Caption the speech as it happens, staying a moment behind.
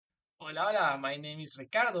Hola, hola. My name is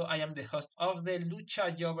Ricardo. I am the host of the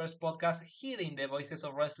Lucha Jovers podcast here in the Voices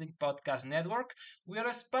of Wrestling podcast network. We are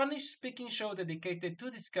a Spanish speaking show dedicated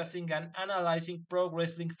to discussing and analyzing pro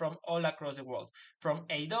wrestling from all across the world. From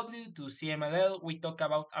AEW to CMLL, we talk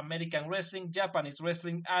about American wrestling, Japanese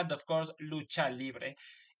wrestling, and of course, Lucha Libre.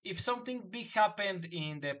 If something big happened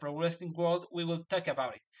in the pro wrestling world, we will talk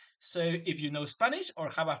about it. So if you know Spanish or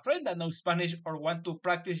have a friend that knows Spanish or want to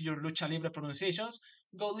practice your Lucha Libre pronunciations,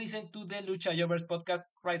 go listen to the Lucha Jovers podcast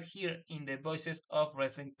right here in the Voices of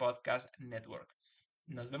Wrestling Podcast Network.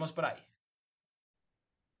 Nos vemos por ahí.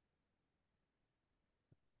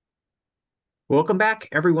 Welcome back,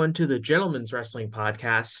 everyone, to the Gentleman's Wrestling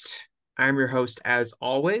Podcast. I'm your host, as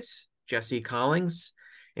always, Jesse Collings,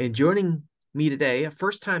 and joining me today, a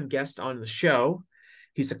first-time guest on the show.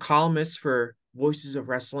 He's a columnist for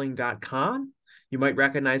voicesofwrestling.com. You might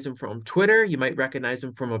recognize him from Twitter. You might recognize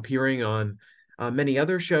him from appearing on many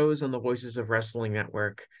other shows on the Voices of Wrestling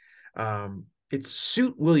Network. It's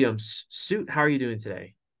Suit Williams. Suit, how are you doing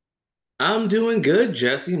today? I'm doing good,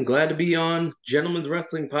 Jesse. I'm glad to be on Gentleman's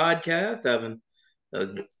Wrestling Podcast, having a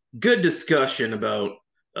good discussion about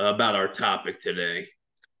our topic today.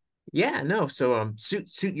 Yeah, no. So,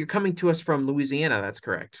 Suit, you're coming to us from Louisiana. That's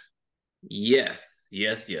correct. Yes.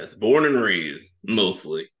 Born and raised,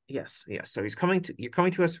 mostly. Yes. So you're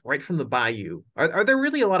coming to us right from the bayou. Are there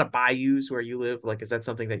really a lot of bayous where you live? Like, is that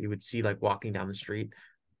something that you would see like walking down the street?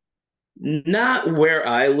 Not where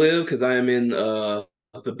I live, because I am in the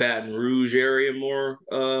Baton Rouge area more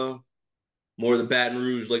the Baton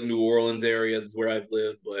Rouge, like New Orleans area is where I've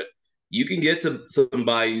lived, but you can get to some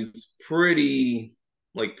bayous pretty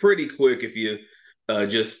quick if you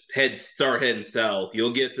just start heading south.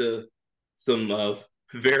 You'll get to some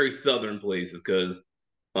very southern places because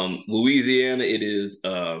Louisiana, it is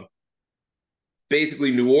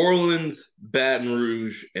basically New Orleans, Baton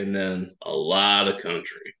Rouge, and then a lot of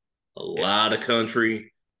country, Yeah.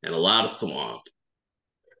 and a lot of swamp.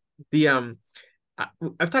 The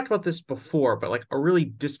I've talked about this before, but like a really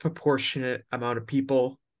disproportionate amount of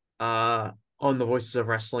people on the Voices of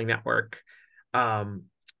Wrestling Network um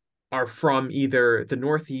are from either the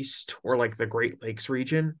Northeast or like the Great Lakes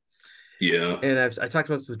region. Yeah. And I talked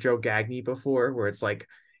about this with Joe Gagney before, where it's like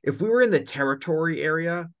if we were in the territory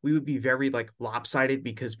area, we would be very like lopsided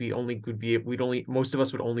because we'd only most of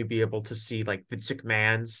us would only be able to see like Vince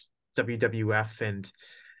McMahon's WWF and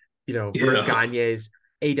Vern Yeah. Gagne's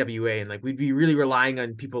AWA, and like we'd be really relying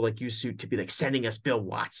on people like you Suit to be like sending us Bill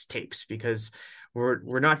Watts tapes because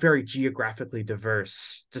we're not very geographically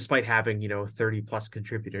diverse, despite having 30 plus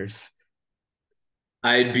contributors.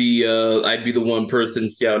 I'd be the one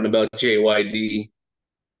person shouting about JYD.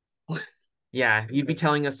 Yeah, you'd be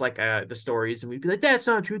telling us like the stories, and we'd be like, "That's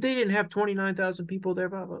not true. They didn't have 29,000 people there."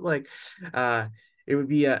 Blah, blah. Like, it would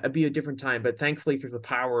be a different time. But thankfully, through the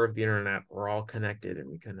power of the internet, we're all connected, and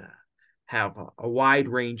we can have a wide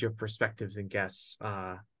range of perspectives and guests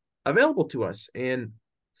available to us. And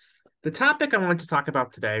the topic I want to talk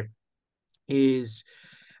about today is,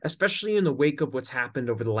 especially in the wake of what's happened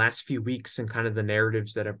over the last few weeks and kind of the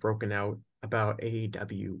narratives that have broken out about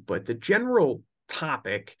AEW, but the general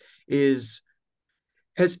topic is,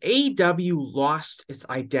 has AEW lost its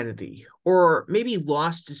identity? Or maybe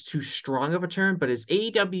lost is too strong of a term, but is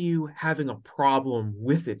AEW having a problem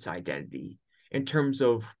with its identity in terms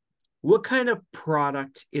of what kind of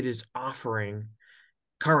product it is offering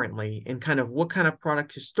currently and kind of what kind of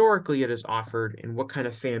product historically it has offered and what kind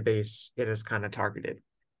of fan base it has kind of targeted?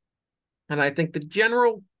 And I think the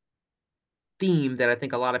general theme that I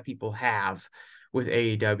think a lot of people have with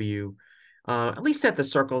AEW, at least the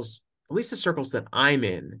circles that I'm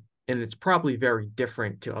in, and it's probably very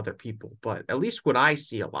different to other people, but at least what I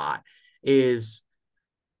see a lot is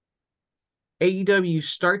AEW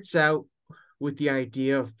starts out with the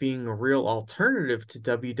idea of being a real alternative to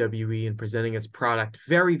WWE and presenting its product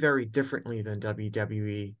very, very differently than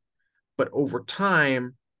WWE. But over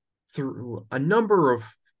time, through a number of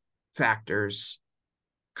factors,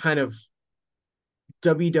 kind of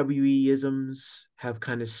WWE isms have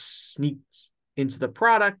kind of sneaked into the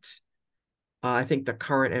product. I think the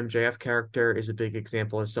current MJF character is a big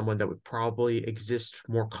example as someone that would probably exist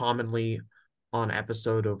more commonly on an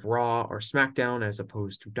episode of Raw or SmackDown as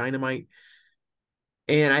opposed to Dynamite.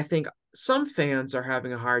 And I think some fans are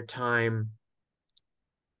having a hard time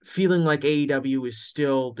feeling like AEW is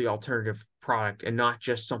still the alternative product and not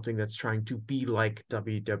just something that's trying to be like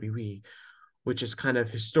WWE, which has kind of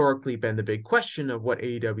historically been the big question of what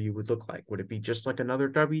AEW would look like. Would it be just like another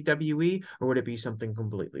WWE, or would it be something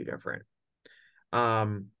completely different?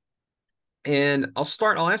 And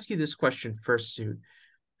I'll ask you this question first, Suit.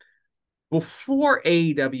 before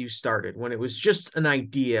AEW started, when it was just an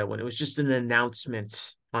idea, when it was just an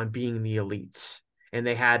announcement on being the elite, and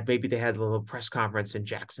they had a little press conference in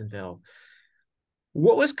Jacksonville,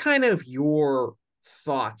 what was kind of your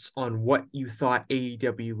thoughts on what you thought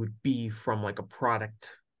AEW would be from like a product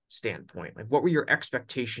standpoint? Like, what were your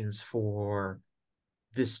expectations for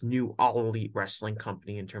this new all elite wrestling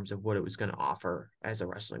company in terms of what it was going to offer as a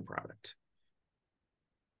wrestling product?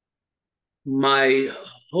 My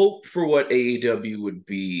hope for what AEW would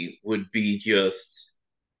be just,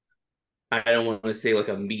 I don't want to say like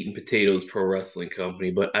a meat and potatoes pro wrestling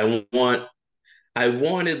company, but I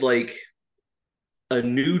wanted like a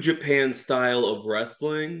New Japan style of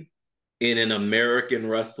wrestling in an American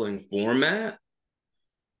wrestling format.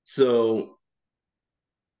 So,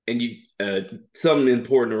 and you something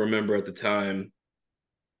important to remember at the time,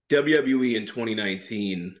 WWE in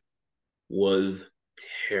 2019 was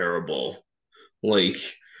terrible. Like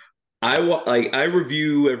I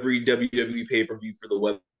review every WWE pay-per-view for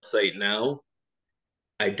the website now.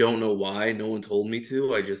 I don't know why, no one told me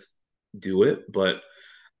to. I just do it, but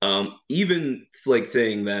even like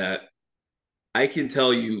saying that, I can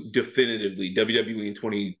tell you definitively WWE in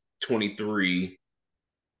 2023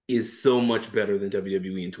 is so much better than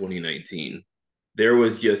WWE in 2019. There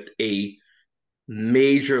was just a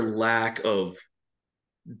major lack of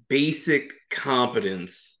basic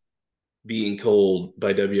competence being told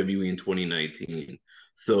by WWE in 2019.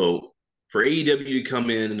 So for AEW to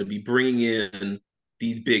come in and to be bringing in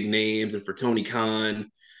these big names, and for Tony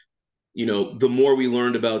Khan, you know, the more we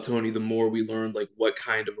learned about Tony, the more we learned like what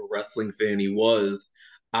kind of a wrestling fan he was.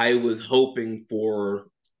 I was hoping for,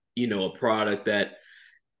 you know, a product that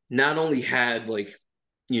not only had like,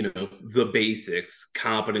 you know, the basics,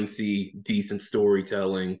 competency, decent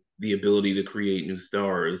storytelling, the ability to create new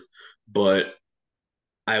stars, but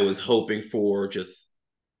I was hoping for just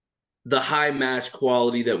the high match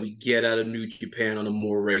quality that we get out of New Japan on a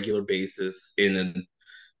more regular basis in a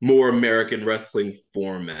more American wrestling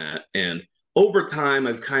format. And over time,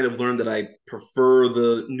 I've kind of learned that I prefer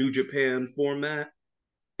the New Japan format,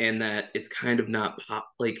 and that it's kind of not pop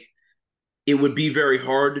like it would be very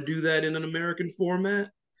hard to do that in an American format.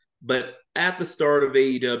 But at the start of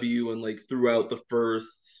AEW and like throughout the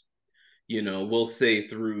first, you know, we'll say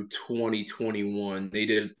through 2021, they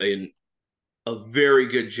did a very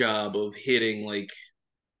good job of hitting like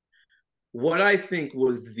what I think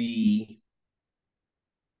was the,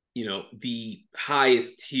 you know, the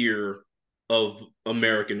highest tier of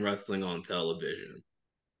American wrestling on television.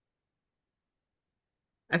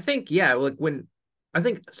 I think, yeah, like when I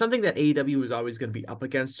think something that AEW was always going to be up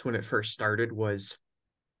against when it first started was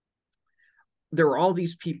there were all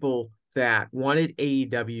these people that wanted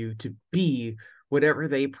AEW to be whatever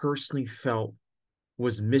they personally felt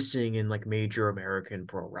was missing in like major American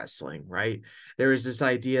pro wrestling, right? There was this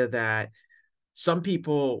idea that some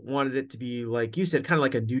people wanted it to be, like you said, kind of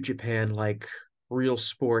like a New Japan, like real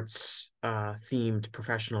sports themed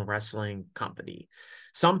professional wrestling company.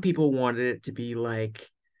 Some people wanted it to be like,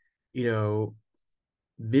 you know,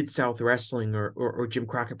 Mid-South Wrestling or Jim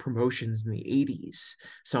Crockett Promotions in the 80s.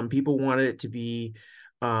 Some people wanted it to be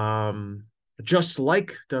um, just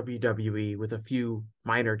like WWE with a few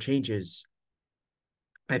minor changes.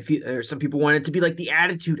 I feel some people want it to be like the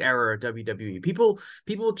Attitude Era of WWE. People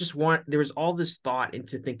just want, there was all this thought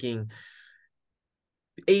into thinking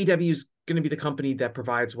AEW is going to be the company that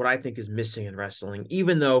provides what I think is missing in wrestling,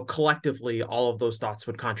 even though collectively all of those thoughts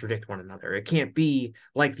would contradict one another. It can't be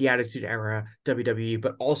like the Attitude Era WWE,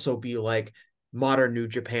 but also be like modern New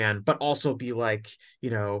Japan, but also be like,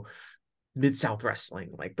 you know, Mid-South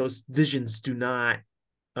Wrestling. Like those visions do not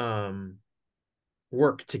um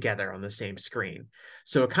work together on the same screen.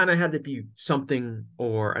 So it kind of had to be something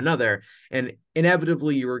or another. And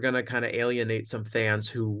inevitably, you were going to kind of alienate some fans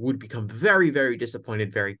who would become very, very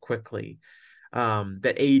disappointed very quickly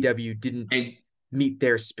that AEW didn't And meet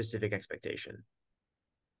their specific expectation.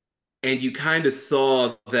 and you kind of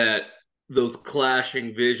saw that those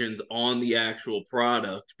clashing visions on the actual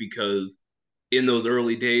product, because in those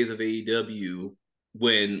early days of AEW,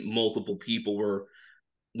 when multiple people were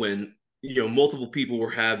when you know multiple people were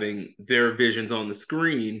having their visions on the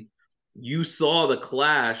screen, you saw the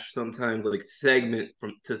clash sometimes like segment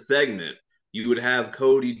from to segment. You would have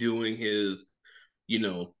Cody doing his, you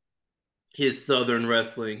know, his Southern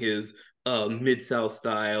wrestling, his Mid South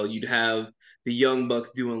style. You'd have the Young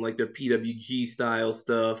Bucks doing like their PWG style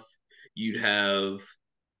stuff. You'd have,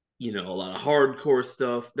 you know, a lot of hardcore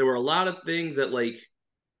stuff. There were a lot of things that like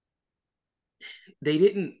they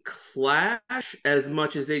didn't clash as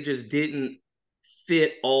much as they just didn't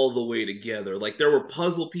fit all the way together. Like there were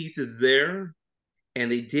puzzle pieces there,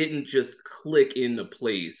 and they didn't just click into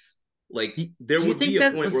place. Like there Do you would be think a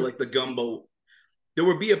that point where was like the gumbo, there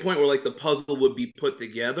would be a point where like the puzzle would be put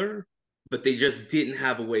together, but they just didn't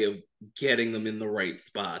have a way of getting them in the right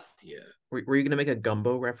spots yet. were you gonna make a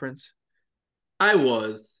gumbo reference? I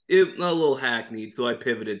was a little hackneyed, so I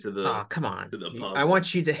pivoted Oh, come on. to the I puzzle.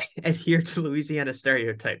 want you to adhere to Louisiana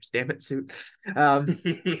stereotypes. Damn it, suit. Um,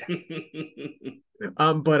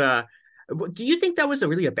 but do you think that was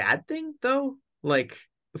really a bad thing though? Like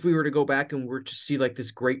if we were to go back and were to see like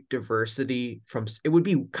this great diversity from it would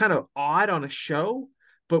be kind of odd on a show,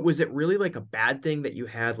 but was it really like a bad thing that you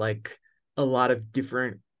had like a lot of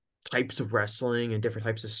different types of wrestling and different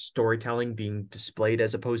types of storytelling being displayed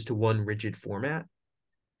as opposed to one rigid format?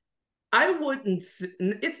 I wouldn't.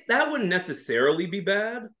 It's that wouldn't necessarily be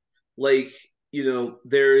bad. Like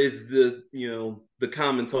there is the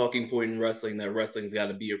common talking point in wrestling that wrestling's got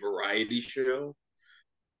to be a variety show,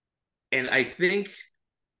 and I think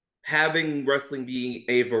having wrestling being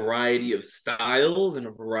a variety of styles and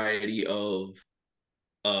a variety of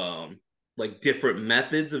um like different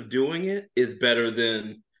methods of doing it is better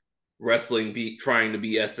than wrestling be trying to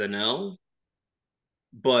be SNL.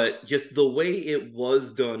 But just the way it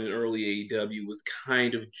was done in early AEW was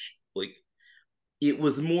kind of like it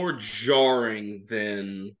was more jarring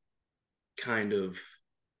than kind of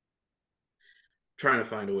trying to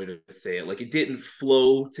find a way to say it. Like it didn't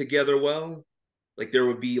flow together well. Like there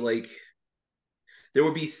would be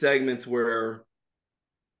segments where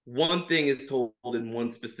one thing is told in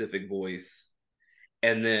one specific voice,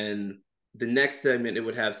 and then the next segment it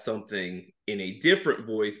would have something in a different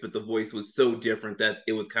voice, but the voice was so different that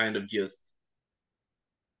it was kind of just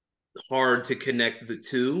hard to connect the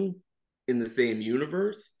two in the same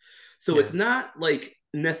universe. So Yeah. it's not like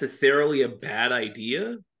necessarily a bad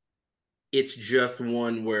idea. It's just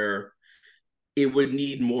one where it would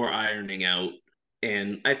need more ironing out.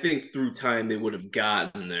 And I think through time they would have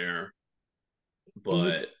gotten there. And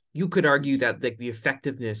But you could argue that like the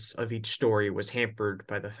effectiveness of each story was hampered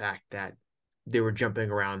by the fact that they were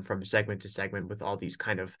jumping around from segment to segment with all these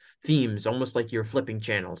kind of themes, almost like you're flipping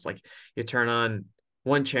channels. Like you turn on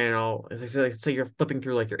one channel, it's like you're flipping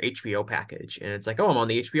through like your HBO package, and it's like, oh, I'm on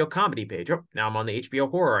the HBO comedy page. Oh, now I'm on the HBO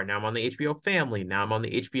horror. Now I'm on the HBO family. Now I'm on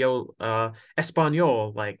the HBO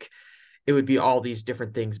Espanol. Like it would be all these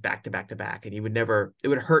different things back to back to back, and you would never, it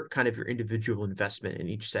would hurt kind of your individual investment in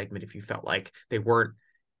each segment if you felt like they weren't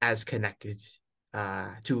as connected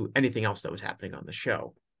to anything else that was happening on the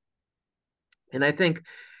show. And I think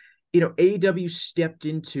AEW stepped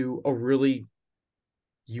into a really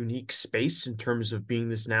unique space in terms of being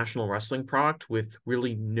this national wrestling product with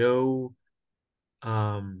really no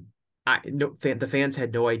the fans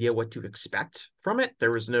had no idea what to expect from it.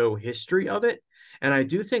 There was no history of it. And I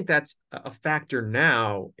do think that's a factor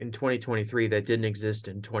now in 2023 that didn't exist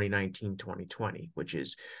in 2019, 2020, which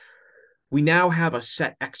is we now have a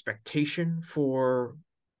set expectation for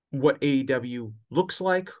what AEW looks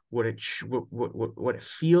like, what it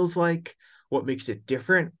feels like, what makes it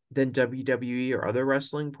different than WWE or other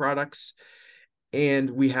wrestling products.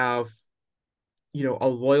 And we have a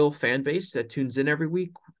loyal fan base that tunes in every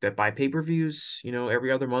week, that buy pay-per-views,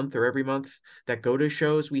 every other month or every month, that go to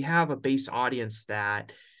shows. We have a base audience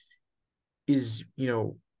that is,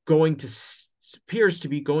 going to appears to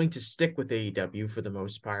be going to stick with AEW for the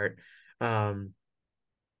most part, for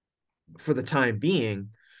the time being.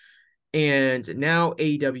 And now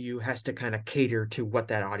AEW has to kind of cater to what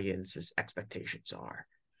that audience's expectations are.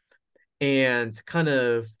 And kind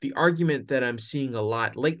of the argument that I'm seeing a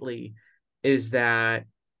lot lately is that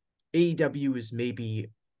AEW is maybe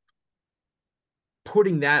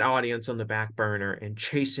putting that audience on the back burner and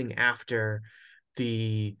chasing after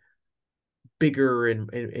the bigger and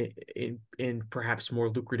perhaps more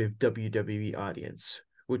lucrative WWE audience,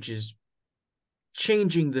 which is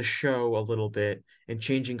changing the show a little bit and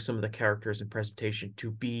changing some of the characters and presentation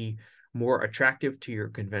to be more attractive to your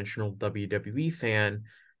conventional WWE fan,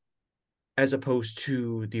 as opposed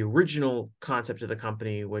to the original concept of the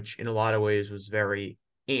company, which in a lot of ways was very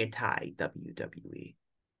anti WWE.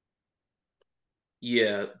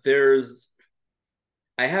 yeah,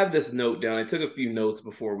 I have this note down. I took a few notes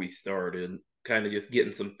before we started, kind of just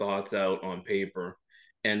getting some thoughts out on paper.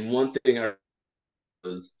 And one thing I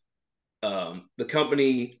was the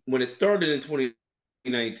company when it started in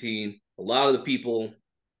 2019, a lot of the people,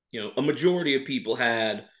 a majority of people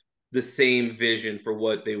had the same vision for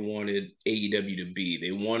what they wanted AEW to be.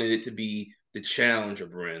 They wanted it to be the challenger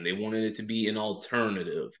brand. They wanted it to be an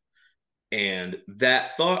alternative. And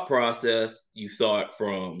that thought process, you saw it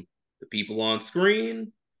from the people on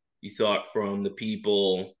screen, you saw it from the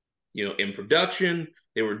people in production.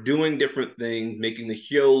 They were doing different things, making the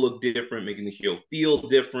show look different, making the show feel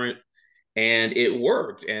different, and it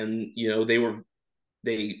worked. And they were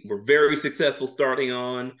very successful starting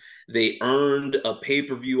on. They earned a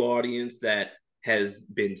pay-per-view audience that has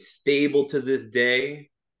been stable to this day,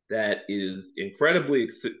 that is incredibly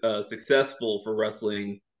successful for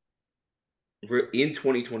wrestling in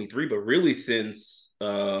 2023, but really since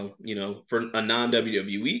for a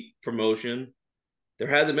non-WWE promotion, there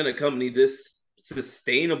hasn't been a company this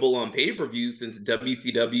sustainable on pay-per-view since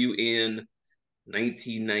WCW in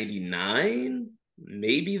 1999,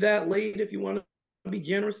 maybe that late if you want to be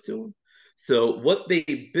generous to them. So what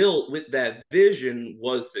they built with that vision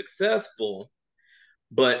was successful,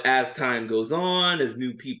 but as time goes on, as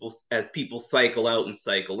people cycle out and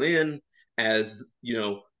cycle in, as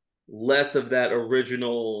less of that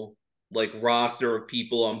original like roster of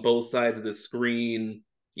people on both sides of the screen,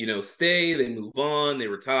 stay, they move on, they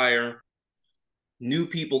retire, new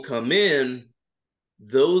people come in,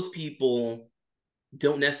 those people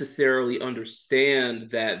don't necessarily understand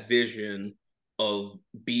that vision of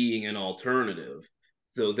being an alternative.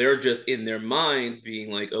 So they're just in their minds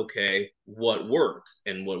being like, okay, what works?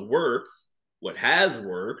 And what works, what has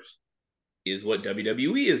worked, is what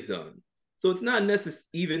WWE has done. So it's not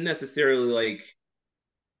even necessarily like,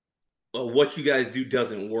 oh, what you guys do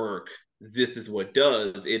doesn't work. This is what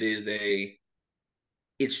does.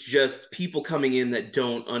 It's just people coming in that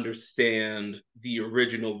don't understand the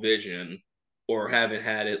original vision or haven't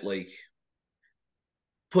had it like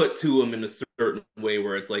put to them in a certain way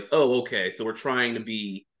where it's like, oh, okay, so we're trying to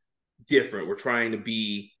be different. We're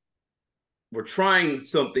trying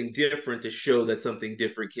something different to show that something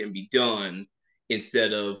different can be done,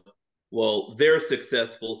 instead of, well, they're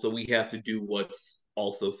successful, so we have to do what's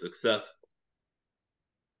also successful.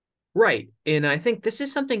 Right. And I think this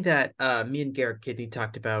is something that me and Garrett Kidney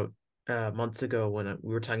talked about months ago when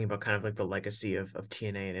we were talking about kind of like the legacy of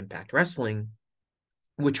TNA and Impact Wrestling,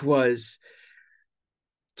 which was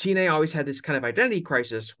TNA always had this kind of identity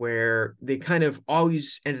crisis where they kind of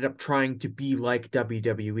always ended up trying to be like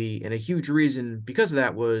WWE. And a huge reason because of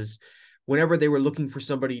that was whenever they were looking for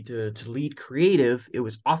somebody to lead creative, it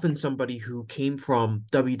was often somebody who came from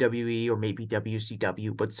WWE or maybe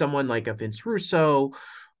WCW, but someone like a Vince Russo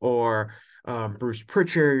or Bruce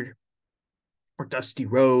Pritchard or Dusty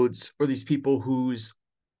Rhodes, or these people whose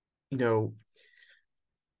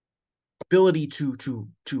ability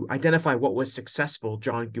to identify what was successful.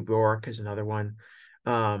 John Gaborick is another one.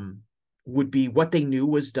 Would be what they knew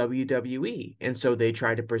was WWE, and so they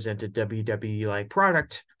tried to present a WWE-like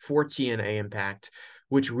product for TNA Impact,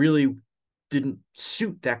 which really didn't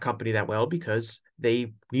suit that company that well because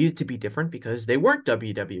they needed to be different because they weren't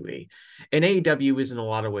WWE. And AEW is in a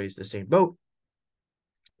lot of ways the same boat,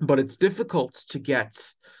 but it's difficult to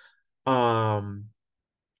get high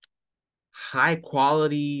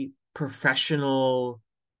quality professional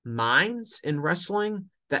minds in wrestling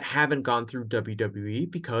that haven't gone through WWE,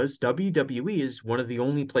 because WWE is one of the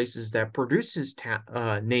only places that produces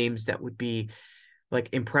names that would be like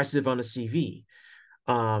impressive on a CV.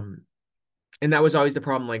 And that was always the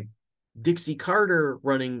problem. Like Dixie Carter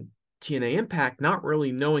running TNA Impact, not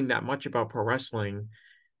really knowing that much about pro wrestling,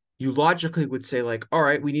 you logically would say like, all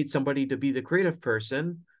right, we need somebody to be the creative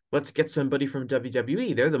person. Let's get somebody from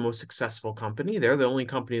WWE. They're the most successful company. They're the only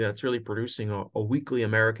company that's really producing a weekly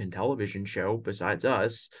American television show besides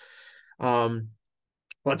us.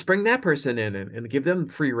 Let's bring that person in and give them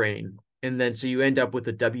free reign. And then so you end up with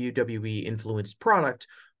a WWE influenced product,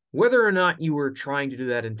 whether or not you were trying to do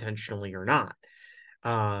that intentionally or not.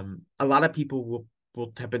 A lot of people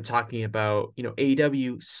will have been talking about,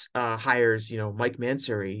 AEW hires, Mike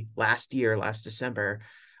Mansouri last December.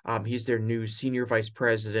 He's their new senior vice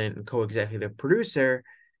president and co-executive producer,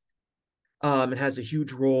 and has a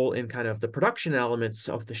huge role in kind of the production elements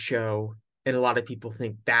of the show. And a lot of people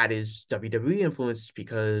think that is WWE influenced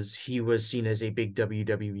because he was seen as a big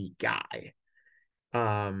WWE guy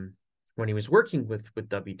when he was working with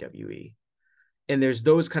WWE. And there's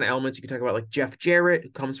those kind of elements. You can talk about like Jeff Jarrett, who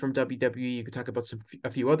comes from WWE. You could talk about a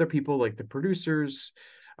few other people like the producers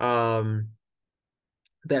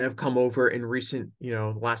that have come over in recent,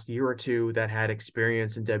 last year or two that had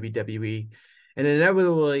experience in WWE. And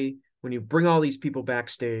inevitably, when you bring all these people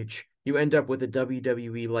backstage, you end up with a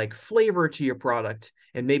WWE-like flavor to your product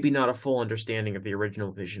and maybe not a full understanding of the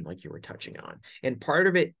original vision like you were touching on. And part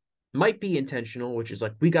of it might be intentional, which is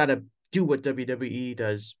like, we got to do what WWE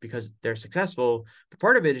does because they're successful. But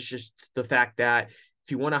part of it is just the fact that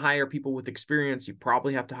if you want to hire people with experience, you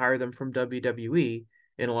probably have to hire them from WWE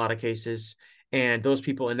in a lot of cases. And those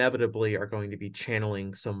people inevitably are going to be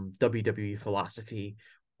channeling some WWE philosophy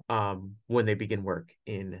when they begin work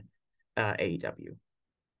in AEW.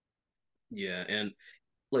 Yeah, and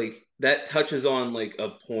like that touches on like a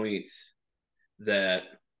point that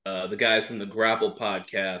the guys from the Grapple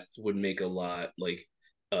podcast would make a lot, like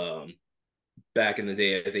um back in the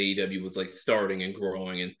day as AEW was like starting and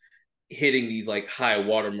growing and hitting these like high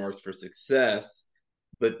watermarks for success,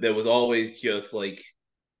 but there was always just like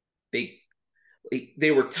they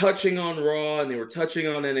they were touching on Raw and they were touching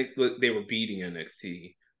on NXT, but they were beating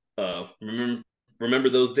NXT. Remember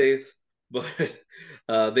those days? But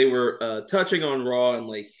they were touching on Raw and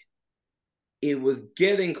like it was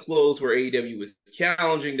getting close where AEW was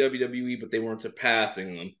challenging WWE, but they weren't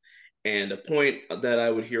surpassing them. And a point that I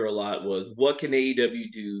would hear a lot was, what can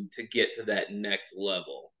AEW do to get to that next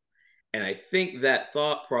level? And I think that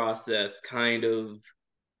thought process kind of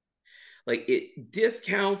like it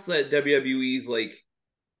discounts that WWE's like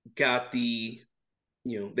got the,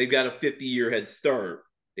 they've got a 50-year head start.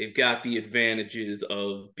 They've got the advantages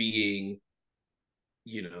of being,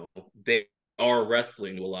 they are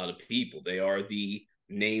wrestling to a lot of people. They are the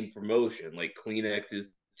name promotion. Like Kleenex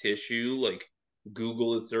is tissue, like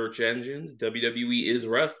Google is search engines, WWE is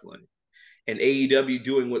wrestling. And AEW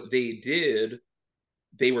doing what they did,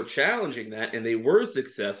 they were challenging that and they were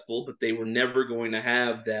successful, but they were never going to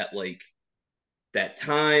have that like that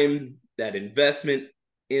time, that investment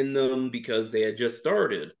in them because they had just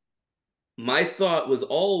started. My thought was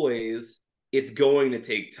always it's going to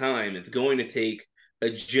take time. It's going to take a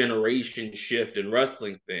generation shift in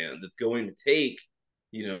wrestling fans. It's going to take,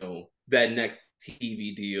 that next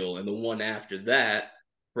TV deal and the one after that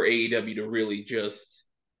for AEW to really just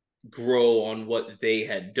grow on what they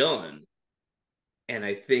had done. And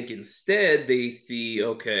I think instead they see,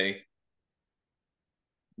 okay,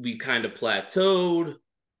 we kind of plateaued.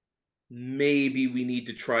 Maybe we need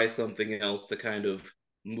to try something else to kind of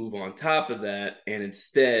move on top of that. And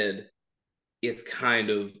instead, it's kind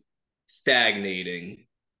of stagnating,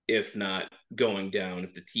 if not going down,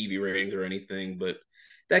 if the TV ratings or anything. But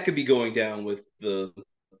that could be going down with the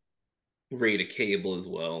rate of cable as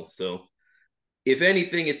well. So if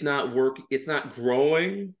anything, it's not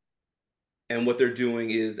growing. And what they're doing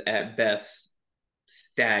is at best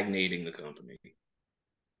stagnating the company.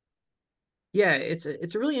 Yeah, it's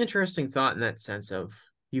a really interesting thought in that sense of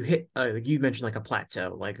you hit like you mentioned like a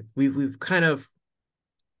plateau. Like we've kind of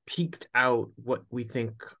peaked out what we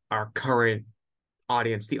think our current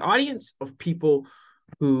audience, the audience of people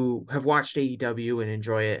who have watched AEW and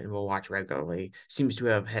enjoy it and will watch regularly, seems to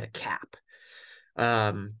have had a cap.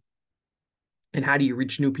 Um, and how do you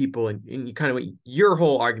reach new people? And you kind of your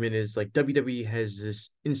whole argument is like WWE has this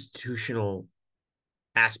institutional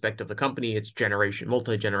aspect of the company, it's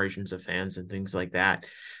multi generations of fans and things like that.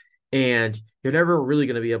 And you're never really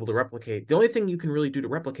going to be able to replicate. The only thing you can really do to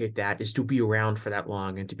replicate that is to be around for that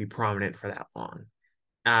long and to be prominent for that long.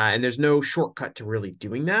 And there's no shortcut to really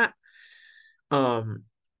doing that.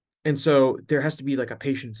 And so there has to be like a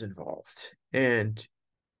patience involved. And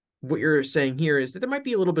what you're saying here is that there might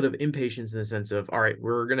be a little bit of impatience in the sense of, all right,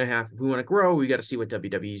 we're going to have, if we want to grow, we got to see what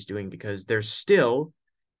WWE is doing because there's still,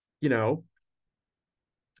 you know,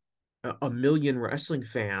 a million wrestling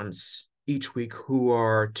fans each week who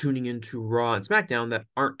are tuning into Raw and SmackDown that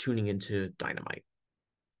aren't tuning into Dynamite.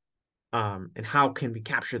 And how can we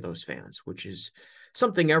capture those fans, which is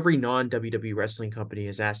something every non-WWE wrestling company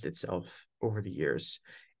has asked itself over the years.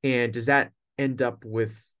 And does that end up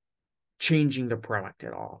with changing the product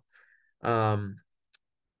at all? And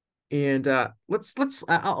let's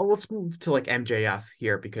move to like MJF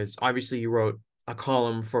here because obviously you wrote a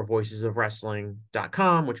column for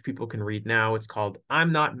voicesofwrestling.com, which people can read now. It's called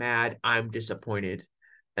I'm Not Mad, I'm Disappointed,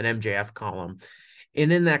 an MJF column.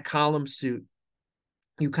 And in that column suit,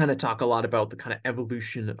 you kind of talk a lot about the kind of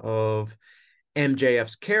evolution of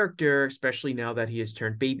MJF's character, especially now that he has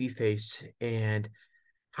turned babyface, and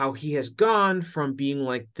how he has gone from being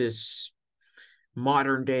like this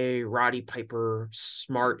modern day Roddy Piper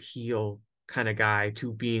smart heel kind of guy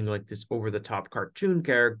to being like this over the top cartoon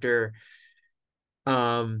character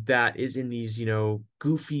that is in these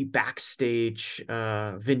goofy backstage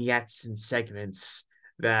vignettes and segments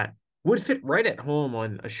that would fit right at home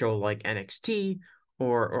on a show like NXT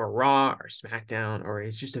or Raw or SmackDown, or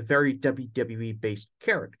it's just a very WWE based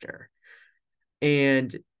character.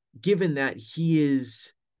 And given that he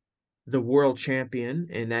is the world champion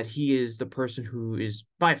and that he is the person who is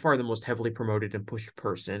by far the most heavily promoted and pushed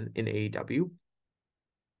person in AEW,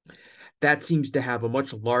 that seems to have a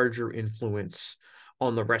much larger influence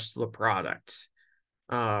on the rest of the product.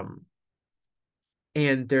 And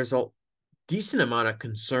there's a decent amount of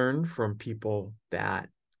concern from people that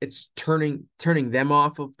it's turning them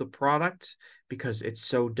off of the product because it's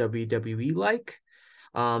so WWE-like,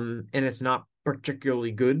 and it's not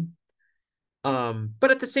particularly good. But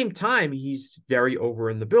at the same time, he's very over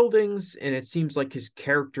in the buildings, and it seems like his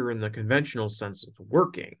character in the conventional sense is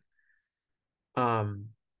working.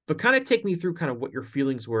 But kind of take me through kind of what your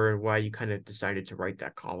feelings were and why you kind of decided to write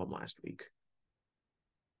that column last week.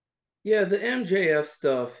 Yeah, the MJF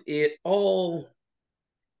stuff, it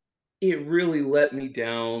really let me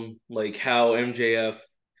down, like how MJF,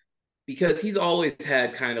 because he's always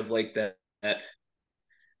had kind of like that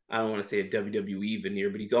I don't want to say a WWE veneer,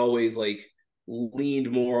 but he's always like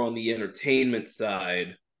leaned more on the entertainment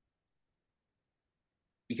side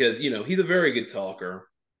because, he's a very good talker.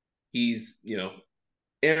 He's,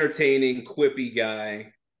 entertaining, quippy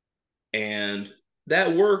guy. And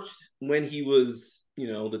that worked when he was,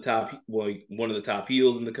 the top, well, one of the top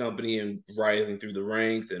heels in the company and rising through the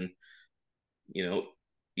ranks. And, you know,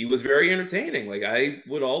 he was very entertaining. Like I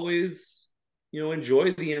would always,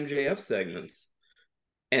 enjoy the MJF segments.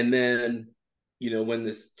 And then, when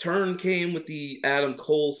this turn came with the Adam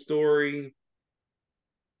Cole story,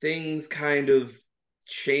 things kind of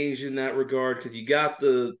changed in that regard because you got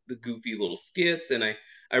the goofy little skits, and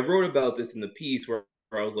I wrote about this in the piece where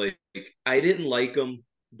I was like I didn't like them,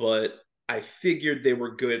 but I figured they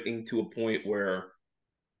were getting to a point where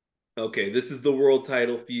okay, this is the world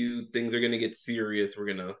title feud, things are gonna get serious, we're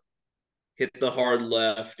gonna hit the hard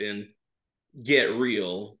left and get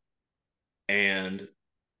real, and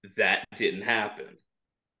that didn't happen.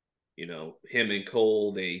 Him and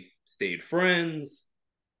Cole, they stayed friends.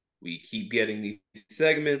 We keep getting these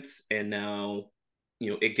segments, and now,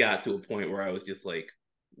 it got to a point where I was just like,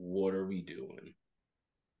 what are we doing?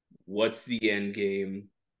 What's the end game?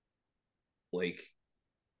 Like,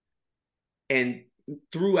 and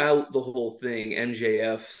throughout the whole thing,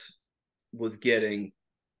 MJF was getting,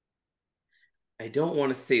 I don't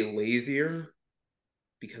want to say lazier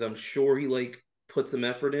because I'm sure he like put some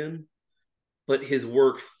effort in, but his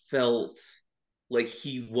work felt like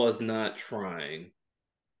he was not trying.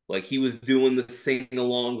 Like he was doing the sing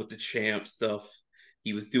along with the champ stuff.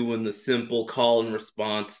 He was doing the simple call and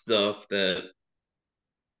response stuff that,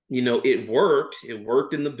 it worked. It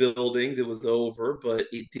worked in the buildings. It was over, but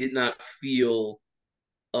it did not feel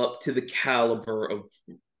up to the caliber of,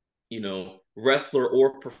 wrestler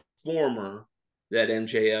or performer that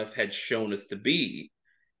MJF had shown us to be.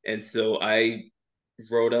 And so I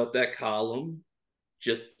wrote out that column,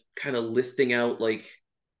 just kind of listing out like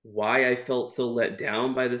why I felt so let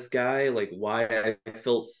down by this guy, like why I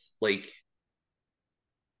felt like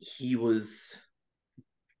he was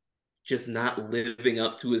just not living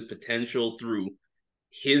up to his potential through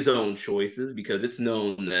his own choices, because it's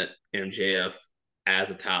known that MJF, as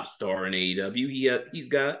a top star in AEW, he's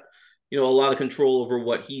got a lot of control over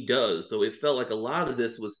what he does. So it felt like a lot of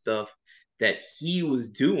this was stuff that he was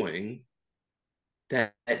doing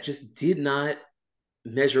that just did not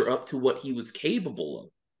measure up to what he was capable of.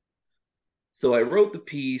 So I wrote the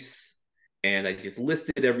piece and I just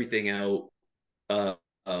listed everything out. Uh,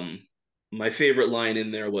 um, my favorite line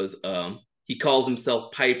in there was he calls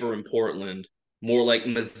himself Piper in Portland, more like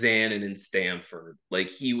Mazanin in Stanford. Like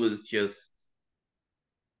he was a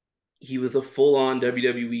full on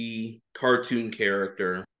WWE cartoon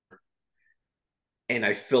character. And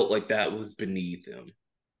I felt like that was beneath him.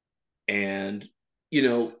 And,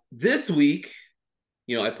 this week,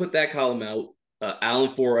 I put that column out.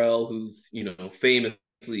 Alan Forel, who's,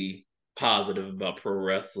 famously positive about pro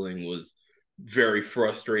wrestling, was very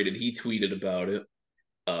frustrated. He tweeted about it.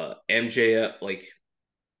 MJF, like,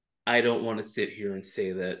 I don't want to sit here and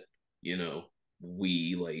say that,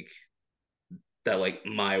 we like that, like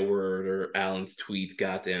my word or Alan's tweets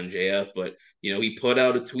got to MJF, but, he put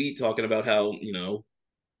out a tweet talking about how,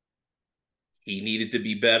 he needed to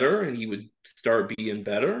be better and he would start being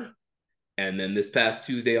better. And then this past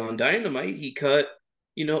Tuesday on Dynamite, he cut,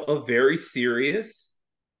 a very serious,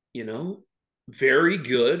 you know, very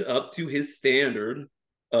good up to his standard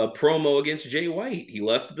promo against Jay White. He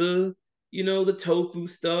left the tofu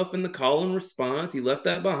stuff and the call and response. He left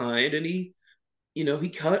that behind and he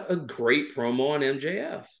cut a great promo on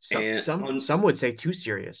MJF. Some would say too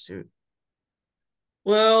serious, dude.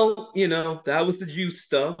 Well, that was the juice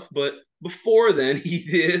stuff, but before then he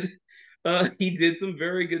did some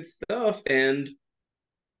very good stuff, and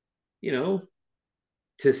you know,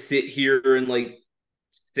 to sit here and like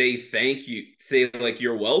say thank you, say like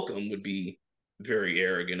you're welcome would be very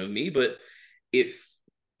arrogant of me, but it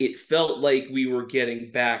it felt like we were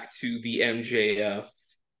getting back to the MJF,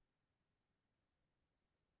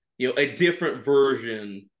 a different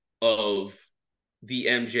version of the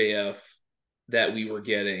MJF that we were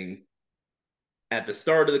getting at the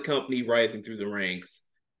start of the company, rising through the ranks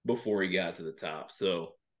before he got to the top.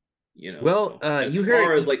 So, Well, as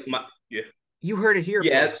far as like you heard it here,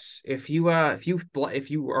 yeah, folks. If you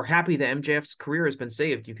are happy that MJF's career has been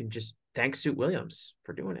saved, you can just thank Suit Williams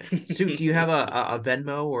for doing it. Suit, do you have a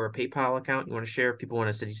Venmo or a PayPal account you want to share? If people want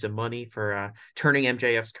to send you some money for turning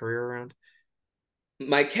MJF's career around.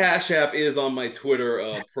 my Cash App is on my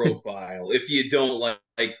Twitter profile. If you don't like,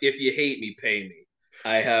 if you hate me, pay me.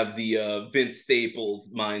 I have the Vince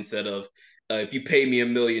Staples mindset of if you pay me $1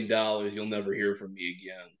 million, you'll never hear from me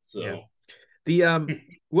again. Yeah. So The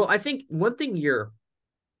well, I think one thing your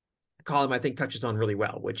column I think touches on really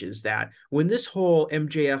well, which is that when this whole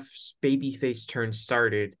MJF's babyface turn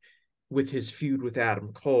started with his feud with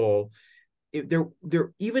Adam Cole, there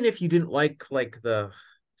even if you didn't like the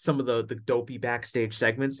some of the dopey backstage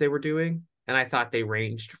segments they were doing, and I thought they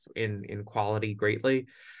ranged in quality greatly.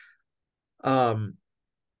 Um,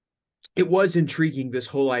 it was intriguing, this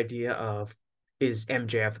whole idea of, is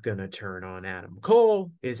MJF gonna turn on Adam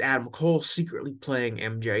Cole? Is Adam Cole secretly playing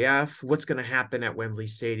MJF? What's gonna happen at Wembley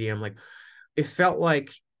Stadium? Like, it felt like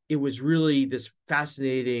it was really this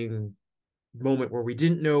fascinating moment where we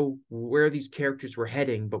didn't know where these characters were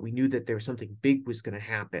heading, but we knew that there was something big was going to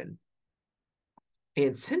happen.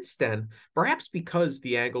 And since then, perhaps because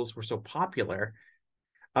the angles were so popular,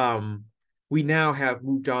 um, we now have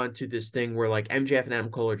moved on to this thing where like MJF and Adam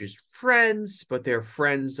Cole are just friends, but their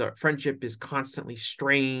friendship is constantly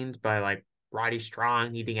strained by like Roddy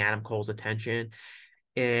Strong needing Adam Cole's attention.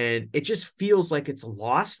 And it just feels like it's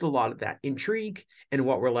lost a lot of that intrigue, and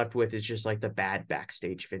what we're left with is just like the bad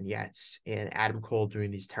backstage vignettes and Adam Cole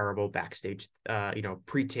doing these terrible backstage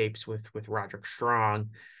pre-tapes with Roderick Strong,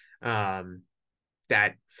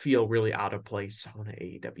 that feel really out of place on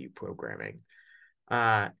AEW programming,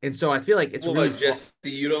 and so I feel like it's really what, Jesse?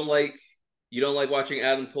 You don't like watching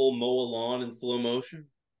Adam Cole mow a lawn in slow motion?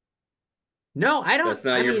 no, I don't. That's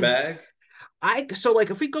not I your mean, bag? I so like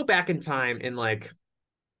if we go back in time and like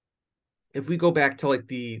if we go back to like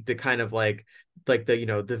the kind of like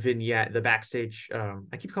the vignette, the backstage,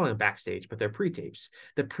 I keep calling them backstage, but they're pre-tapes,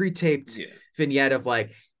 the pre-taped Yeah. vignette of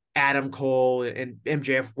like Adam Cole and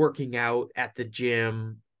MJF working out at the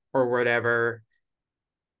gym or whatever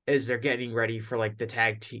as they're getting ready for like the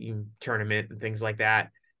tag team tournament and things like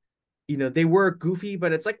that. They were goofy,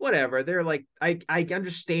 but it's like whatever. They're like, I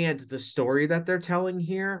understand the story that they're telling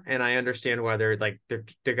here, and I understand why they're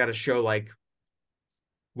got to show like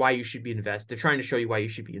why you should be invested. They're trying to show you why you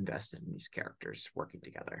should be invested in these characters working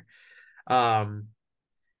together. Um,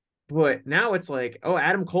 but now it's like, oh,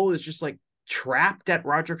 Adam Cole is just like trapped at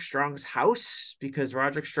Roderick Strong's house because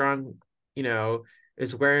Roderick Strong,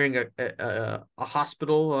 is wearing a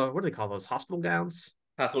hospital. What do they call those hospital gowns?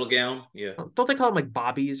 Hospital gown? Yeah. Don't they call them like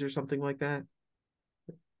bobbies or something like that?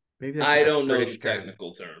 Maybe that's I like a don't know the British term.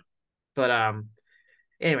 technical term. But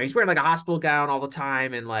anyway, he's wearing like a hospital gown all the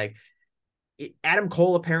time, and like Adam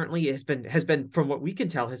Cole apparently has been from what we can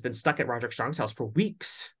tell has been stuck at Roderick Strong's house for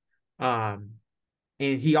weeks.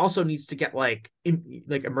 And he also needs to get like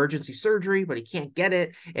emergency surgery, but he can't get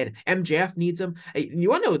it. And MJF needs him. You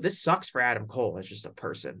want to know, this sucks for Adam Cole as just a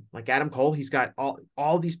person. Like Adam Cole, he's got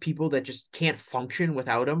all these people that just can't function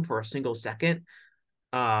without him for a single second.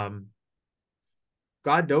 Um,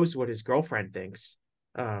 God knows what his girlfriend thinks,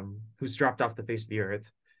 who's dropped off the face of the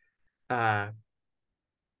earth. Uh,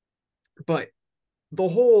 but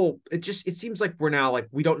it seems like we're now like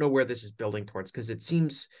we don't know where this is building towards, because it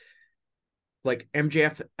seems like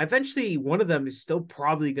MJF eventually one of them is still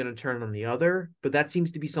probably going to turn on the other, but that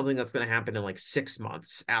seems to be something that's going to happen in like 6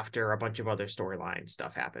 months after a bunch of other storyline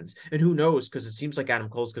stuff happens. And who knows, because it seems like Adam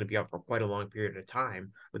Cole's going to be out for quite a long period of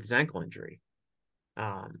time with his ankle injury.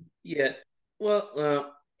 Yeah.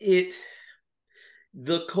 Well,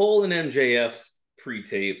 the Cole and MJF's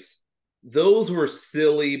pre-tapes, those were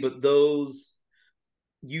silly, but those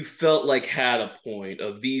you felt like had a point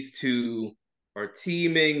of these two are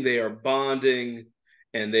teaming, they are bonding,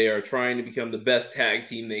 and they are trying to become the best tag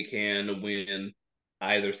team they can to win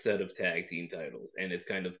either set of tag team titles. And it's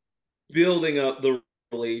kind of building up the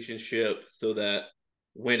relationship so that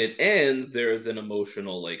when it ends, there is an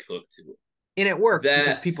emotional like hook to it. And it worked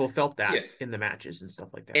because That people felt yeah, that in the matches and stuff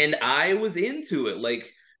like that. and I was into it.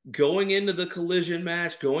 Like going into the collision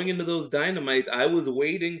match, going into those dynamites, I was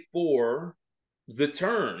waiting for the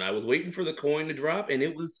turn. I was waiting for the coin to drop, and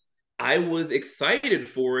I was excited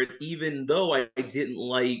for it, even though I didn't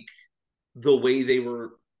like the way they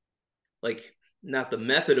were like not the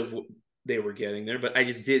method of what they were getting there, but I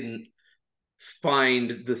just didn't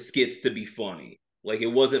find the skits to be funny. Like it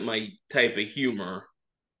wasn't my type of humor.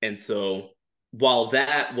 And so while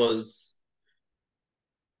that was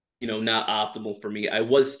not optimal for me. I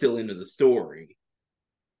was still into the story.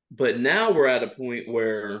 But now we're at a point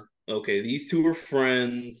where, okay, these two are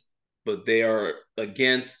friends, but they are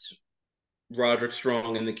against Roderick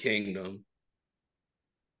Strong and the Kingdom.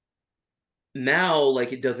 Now,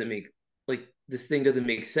 like, it doesn't make, like, this thing doesn't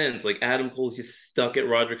make sense. Like, Adam Cole's just stuck at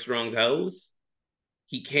Roderick Strong's house.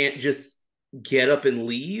 He can't just get up and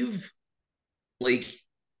leave. Like,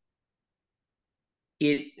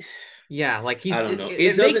 it, Yeah, like I he's don't know. it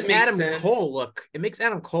It makes doesn't make Adam Cole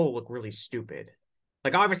sense. look really stupid.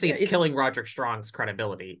 Like obviously Yeah, it's killing Roderick Strong's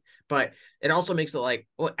credibility, but it also makes it like,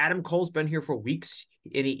 well, Adam Cole's been here for weeks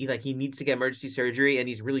and he needs to get emergency surgery and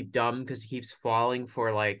he's really dumb because he keeps falling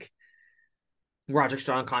for like Roderick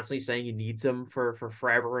Strong constantly saying he needs him for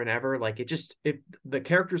forever and ever. Like the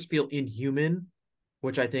characters feel inhuman,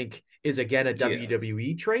 which I think is again a yes.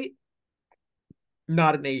 WWE trait,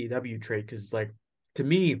 not an AEW trait. Because like to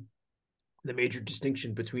me, the major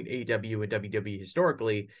distinction between AEW and WWE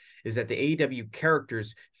historically is that the AEW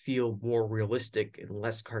characters feel more realistic and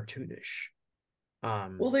less cartoonish.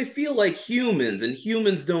 Well, they feel like humans, and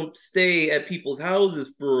humans don't stay at people's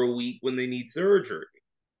houses for a week when they need surgery.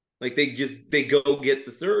 Like they go get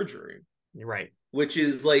the surgery, You're right. which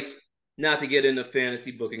is like, not to get into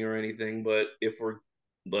fantasy booking or anything, but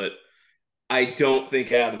I don't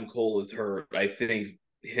think Adam Cole is hurt. I think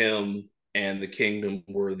him and the Kingdom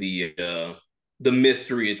were the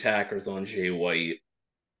mystery attackers on Jay White,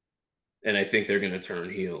 and I think they're gonna turn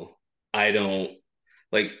heel. I don't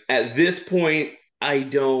like at this point. I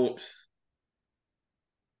don't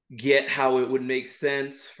get how it would make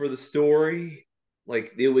sense for the story.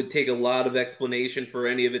 Like it would take a lot of explanation for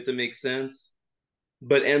any of it to make sense.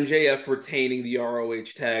 But MJF retaining the ROH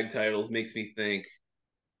tag titles makes me think,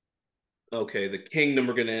 okay, the Kingdom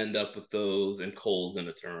are going to end up with those, and Cole's going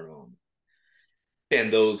to turn on,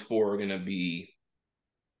 and those four are going to be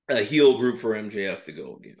a heel group for MJF to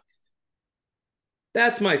go against.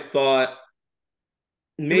 That's my thought.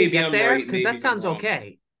 Can we Maybe get I'm there? right. Because that Maybe I'm sounds wrong.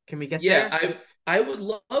 okay. Can we get Yeah, there? I would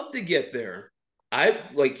love to get there. I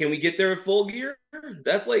like. Can we get there at Full Gear?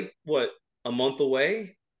 That's like what, a month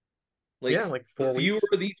away. Yeah, Like like the 4 weeks. fewer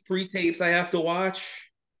of these pre-tapes I have to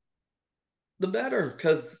watch, the better.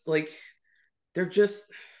 Because like they're just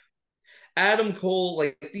Adam Cole.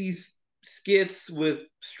 Like these skits with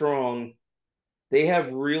Strong, they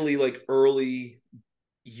have really like early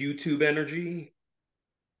YouTube energy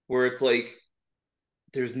where it's like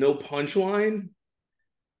there's no punchline.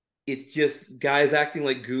 It's just guys acting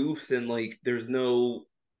like goofs, and like there's no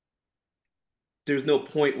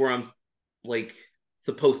point where I'm like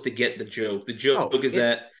supposed to get the joke. The joke Oh, is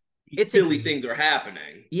that these it's silly things are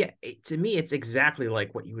happening. yeah. To me, it's exactly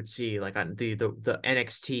like what you would see like on the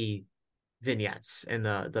NXT vignettes and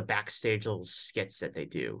the backstage little skits that they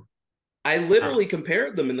do. I Uh, literally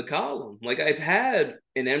compared them in the column. Like I've had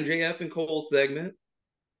an MJF and Cole segment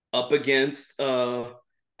up against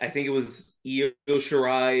I think it was Io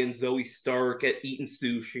Shirai and Zoe Stark at Eating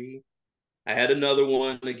Sushi. I had another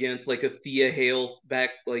one against like a Thea Hale back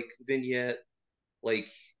like vignette. Like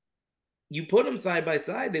you put them side by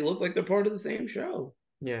side, they look like they're part of the same show.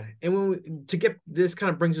 Yeah, and to get this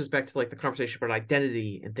kind of brings us back to like the conversation about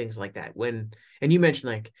identity and things like that. And you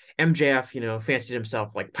mentioned like MJF, fancied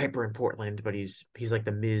himself like Piper in Portland, but he's like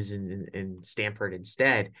the Miz in Stanford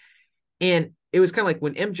instead. And it was kind of like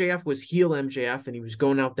when MJF was heel MJF and he was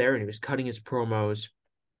going out there and he was cutting his promos,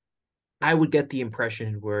 I would get the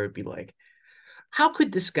impression where it'd be like, how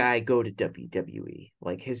could this guy go to WWE?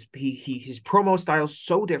 Like his promo style is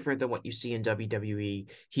so different than what you see in WWE.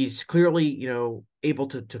 He's clearly, able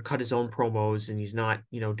to cut his own promos and he's not,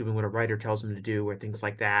 doing what a writer tells him to do or things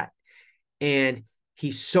like that. And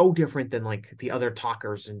he's so different than like the other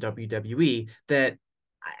talkers in WWE that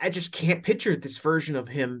I just can't picture this version of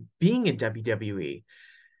him being in WWE.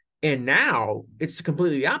 And now it's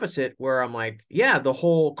completely the opposite, where I'm like, yeah, the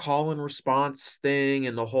whole call and response thing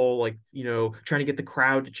and the whole like, trying to get the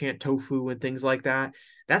crowd to chant tofu and things like that.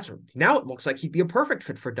 That's now it looks like he'd be a perfect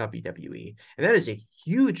fit for WWE. And that is a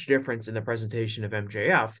huge difference in the presentation of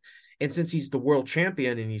MJF. And since he's the world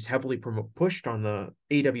champion and he's heavily pushed on the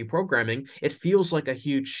AEW programming, it feels like a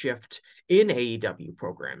huge shift in AEW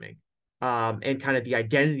programming. And kind of the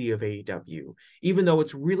identity of AEW, even though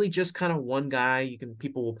it's really just kind of one guy.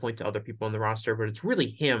 People will point to other people on the roster, but it's really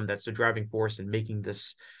him that's the driving force in making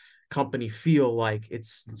this company feel like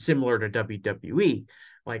it's similar to WWE.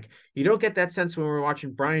 Like you don't get that sense when we're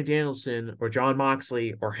watching Bryan Danielson or John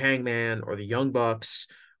Moxley or Hangman or the Young Bucks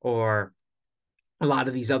or a lot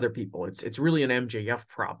of these other people. It's really an MJF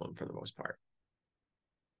problem for the most part.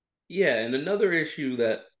 Yeah, and another issue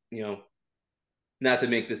that, not to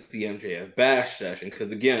make this the MJF bash session,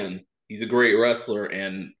 because again, he's a great wrestler,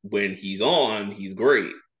 and when he's on, he's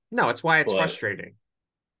great. No, it's why it's But frustrating.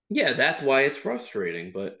 yeah, that's why it's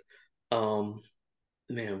frustrating. But um,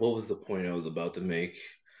 man, what was the point I was about to make?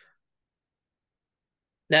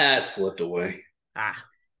 That slipped away. Ah,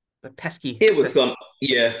 the pesky, It was some,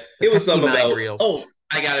 yeah, the it was pesky some mind about. reels. Oh,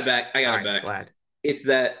 I got it back. I All got it right, back. glad. It's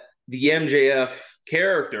that the MJF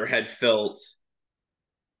character had felt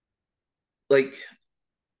like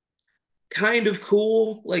kind of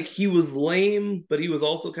cool. Like he was lame, but he was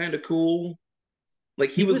also kind of cool.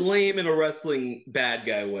 Like he He was was lame in a wrestling bad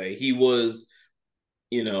guy way. He was,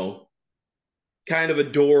 you know, kind of a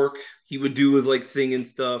dork. He would do his like singing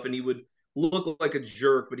stuff and he would look like a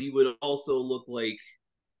jerk, but he would also look like,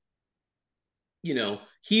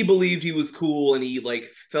 he believed he was cool and he like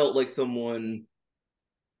felt like someone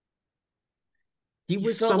he he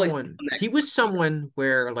was felt like someone someone that he was someone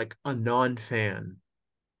where like a non-fan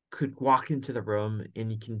could walk into the room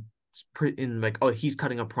and you can put in like, oh, he's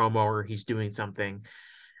cutting a promo or he's doing something.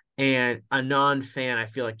 And a non-fan, I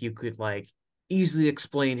feel like you could like easily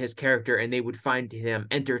explain his character and they would find him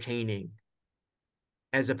entertaining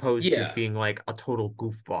as opposed to yeah. being like a total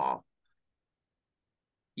goofball.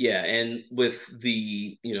 Yeah, and with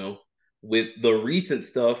the recent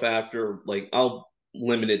stuff after, like, I'll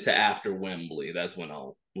limit it to after Wembley. That's when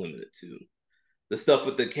I'll limit it to. The stuff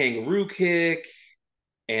with the kangaroo kick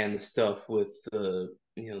and the stuff with the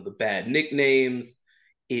bad nicknames,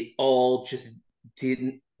 it all just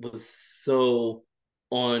didn't was so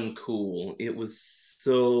uncool. It was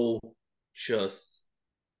so just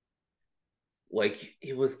like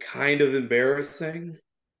it was kind of embarrassing.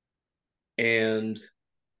 And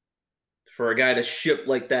for a guy to shift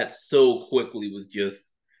like that so quickly was just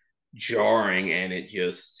jarring, and it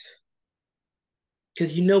just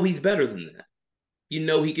because he's better than that.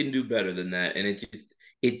 He can do better than that, and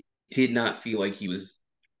it did not feel like he was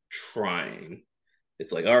trying.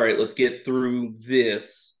 It's like, all right, let's get through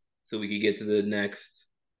this so we could get to the next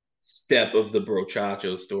step of the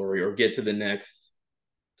Brochacho story or get to the next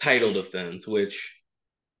title defense, which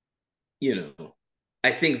you know,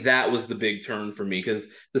 I think that was the big turn for me because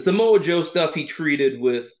the Samoa Joe stuff he treated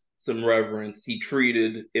with some reverence. He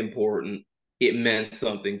treated important. It meant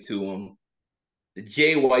something to him. The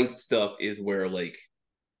Jay White stuff is where like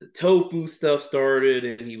the tofu stuff started,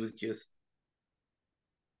 and he was just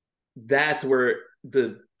that's where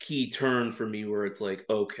the key turn for me, where it's like,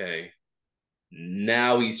 okay,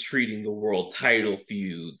 now he's treating the world title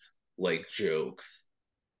feuds like jokes.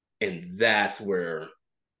 And that's where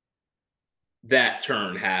that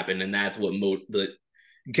turn happened, and that's what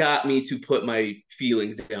got me to put my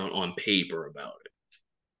feelings down on paper about it.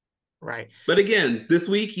 Right. But again, this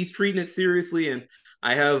week he's treating it seriously, and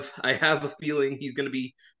I have a feeling he's going to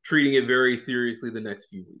be treating it very seriously the next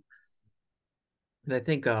few weeks. And I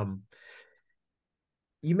think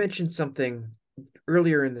you mentioned something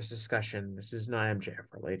earlier in this discussion. This is not MJF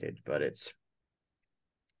related, but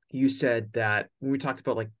you said that when we talked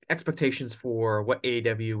about like expectations for what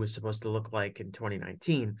AEW was supposed to look like in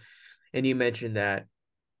 2019, and you mentioned that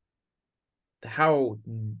how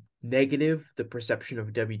negative the perception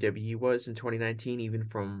of WWE was in 2019, even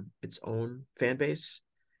from its own fan base.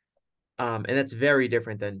 And that's very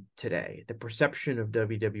different than today. The perception of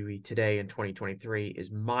WWE today in 2023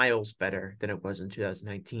 is miles better than it was in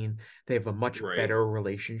 2019. They have a much Right. better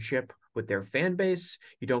relationship with their fan base.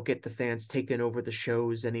 You don't get the fans taking over the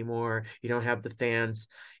shows anymore. You don't have the fans,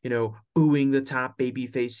 booing the top baby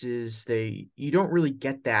faces. You don't really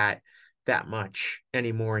get that much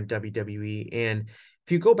anymore in WWE. And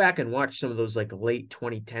if you go back and watch some of those like late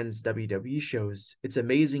 2010s WWE shows, it's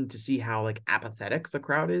amazing to see how like apathetic the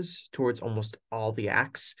crowd is towards almost all the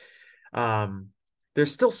acts.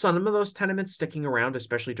 There's still some of those tenements sticking around,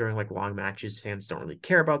 especially during like long matches. Fans don't really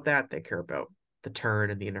care about that. They care about the turn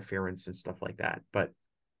and the interference and stuff like that. But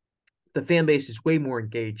the fan base is way more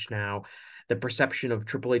engaged now. The perception of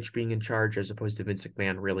Triple H being in charge as opposed to Vince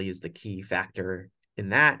McMahon really is the key factor in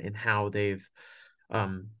that, and how they've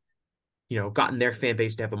um, gotten their fan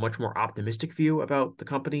base to have a much more optimistic view about the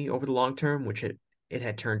company over the long term, which it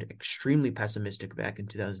had turned extremely pessimistic back in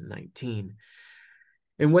 2019.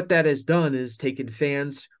 And what that has done is taken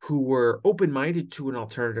fans who were open-minded to an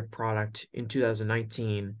alternative product in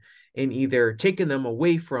 2019 and either taken them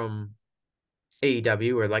away from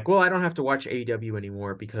AEW or like, well, I don't have to watch AEW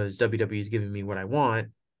anymore because WWE is giving me what I want.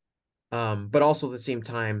 But also at the same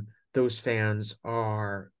time, those fans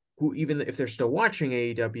are who, even if they're still watching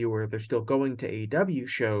AEW or they're still going to AEW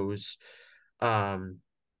shows,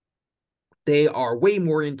 they are way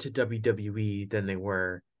more into WWE than they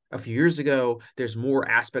were a few years ago. There's more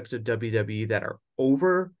aspects of WWE that are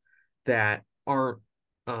over that aren't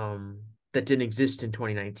that didn't exist in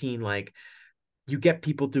 2019. Like you get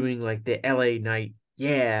people doing like the LA night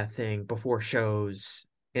thing before shows.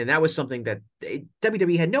 And that was something that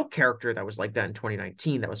WWE had no character that was like that in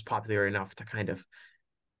 2019 that was popular enough to kind of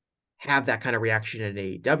have that kind of reaction in an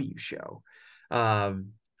AEW show.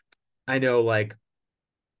 I know like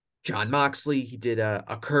John Moxley, he did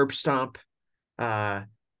a curb stomp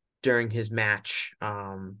during his match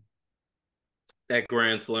at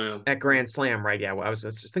Grand Slam. At Grand Slam, right? Yeah, well, I was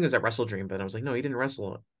just thinking it was at Wrestle Dream, but I was like, no, he didn't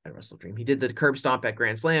wrestle at Wrestle Dream. He did the curb stomp at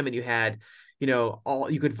Grand Slam, and you had,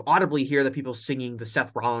 all you could audibly hear the people singing the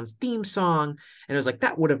Seth Rollins theme song, and it was like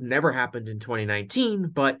that would have never happened in 2019,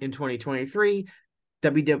 but in 2023,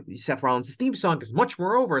 WWE Seth Rollins' theme song is much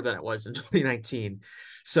more over than it was in 2019.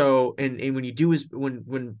 So, and when you do his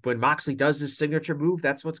when Moxley does his signature move,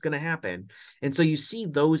 that's what's going to happen, and so you see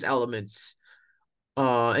those elements.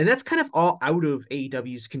 And that's kind of all out of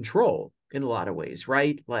AEW's control in a lot of ways,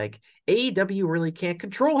 right? Like AEW really can't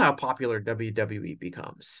control how popular WWE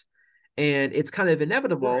becomes. And it's kind of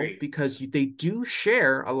inevitable Right. because they do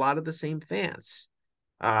share a lot of the same fans.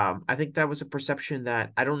 I think that was a perception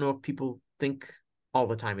that I don't know if people think all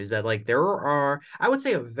the time, is that like there are, I would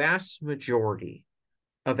say, a vast majority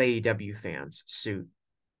of AEW fans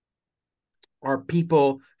are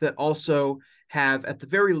people that also have, at the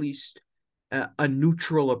very least, a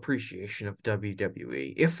neutral appreciation of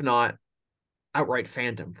WWE, if not outright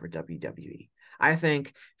fandom for WWE. I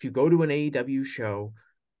think if you go to an AEW show,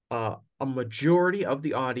 a majority of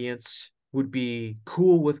the audience would be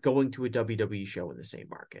cool with going to a WWE show in the same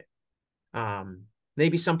market.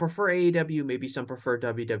 Maybe some prefer AEW, maybe some prefer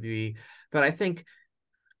WWE, but I think,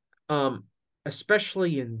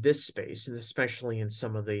 especially in this space, and especially in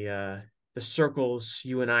some of the circles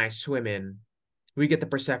you and I swim in, we get the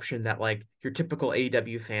perception that like your typical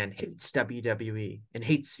AEW fan hates WWE and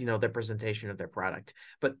hates, their presentation of their product.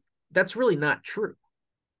 But that's really not true.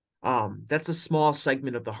 That's a small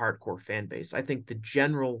segment of the hardcore fan base. I think the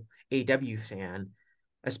general AEW fan,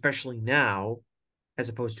 especially now, as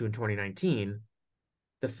opposed to in 2019,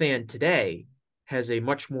 the fan today has a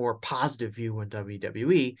much more positive view on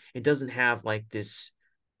WWE and doesn't have like this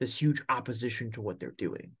huge opposition to what they're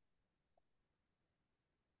doing.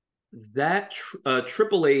 That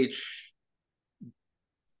Triple H,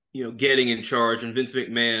 getting in charge, and Vince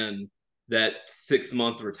McMahon, that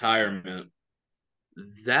 6-month retirement,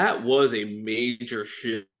 that was a major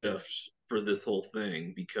shift for this whole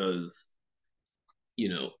thing because,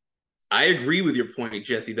 I agree with your point,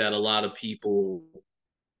 Jesse, that a lot of AEW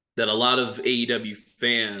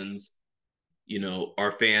fans,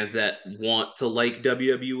 are fans that want to like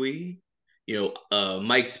WWE.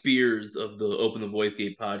 Mike Spears of the Open the Voice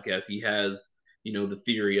Gate podcast, he has, the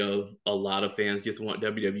theory of a lot of fans just want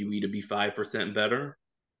WWE to be 5% better.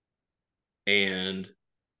 And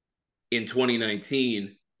in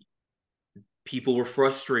 2019, people were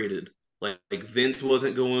frustrated. Like Vince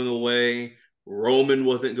wasn't going away, Roman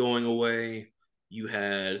wasn't going away. You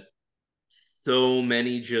had so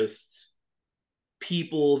many just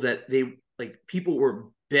people that people were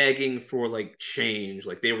begging for like change.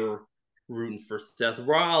 Like they were rooting for Seth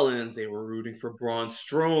Rollins, they were rooting for Braun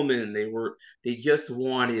Strowman, they just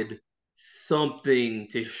wanted something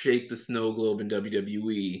to shake the snow globe in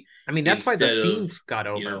WWE I mean, that's why the instead of, Fiend got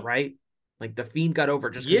you over, know, right? Like the Fiend got over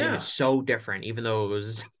just because he was yeah. so different, even though it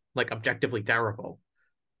was like objectively terrible.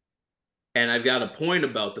 And I've got a point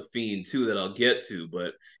about the Fiend too that I'll get to,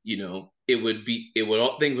 but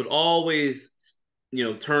things would always,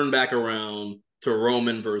 turn back around to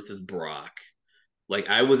Roman versus Brock. Like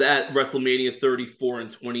I was at WrestleMania 34 in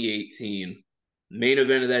 2018, main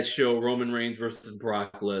event of that show, Roman Reigns versus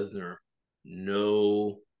Brock Lesnar.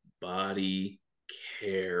 Nobody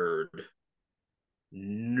cared.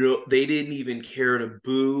 No, they didn't even care to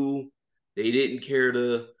boo. They didn't care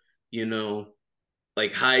to,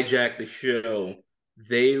 like hijack the show.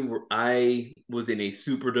 I was in a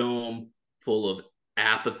Superdome full of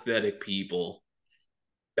apathetic people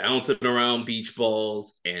bouncing around beach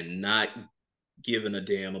balls and not giving a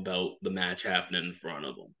damn about the match happening in front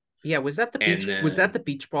of them. Yeah, was that the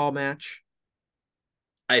beach ball match?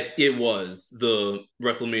 It was the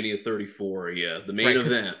WrestleMania 34, yeah, the main Right,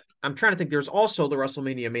 because event. I'm trying to think. There's also the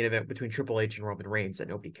WrestleMania main event between Triple H and Roman Reigns that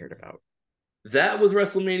nobody cared about. That was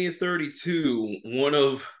WrestleMania 32, one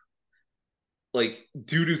of, like,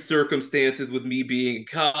 due to circumstances with me being in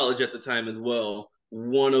college at the time as well,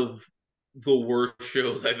 one of the worst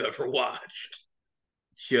shows I've ever watched.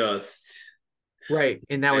 Just Right,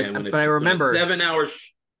 and that was, man, but I when a remember. 7 hour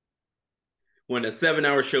when a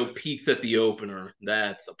 7-hour show peaks at the opener,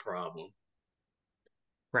 that's a problem.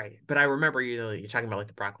 Right. But I remember, you're talking about like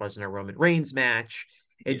the Brock Lesnar Roman Reigns match,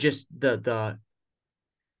 and just the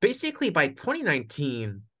basically by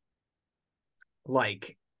 2019,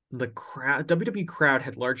 like the crowd, WWE crowd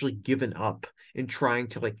had largely given up in trying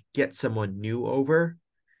to like get someone new over.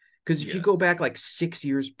 Because if you go back like 6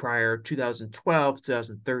 years prior, 2012,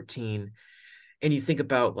 2013, and you think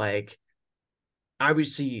about like,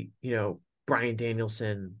 obviously, Bryan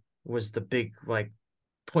Danielson was the big like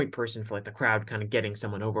point person for like the crowd kind of getting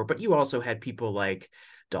someone over, but you also had people like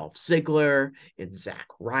Dolph Ziggler and Zack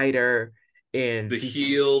Ryder and the these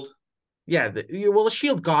Shield. Yeah, the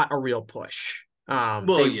Shield got a real push. Well,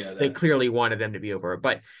 They clearly wanted them to be over,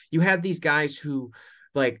 but you had these guys who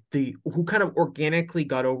who kind of organically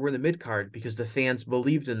got over in the mid card because the fans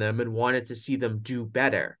believed in them and wanted to see them do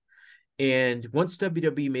better. And once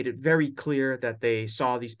WWE made it very clear that they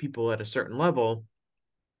saw these people at a certain level,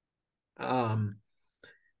 that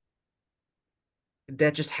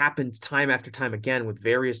just happened time after time again with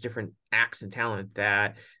various different acts and talent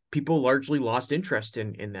that people largely lost interest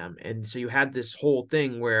in them. And so you had this whole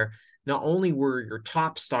thing where not only were your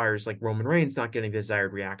top stars like Roman Reigns not getting the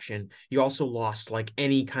desired reaction, you also lost like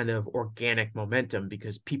any kind of organic momentum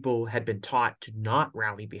because people had been taught to not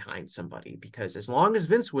rally behind somebody, because as long as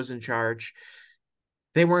Vince was in charge,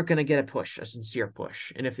 they weren't going to get a sincere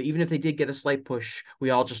push. And even if they did get a slight push, we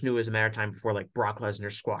all just knew it was a matter of time before like Brock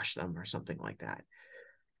Lesnar squashed them or something like that.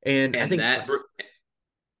 And I and think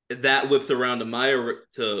that whips around to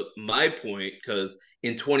my point, because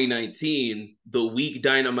in 2019, the week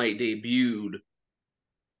Dynamite debuted,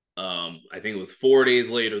 I think it was 4 days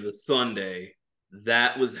later, the Sunday,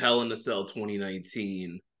 that was Hell in a Cell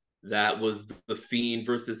 2019. That was The Fiend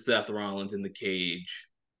versus Seth Rollins in the cage.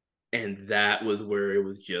 And that was where it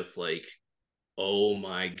was just like, oh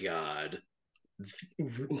my God.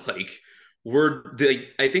 Like,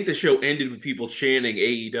 I think the show ended with people chanting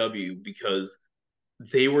AEW because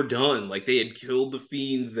they were done. Like, they had killed the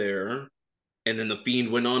Fiend there. And then the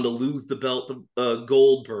Fiend went on to lose the belt to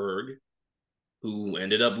Goldberg, who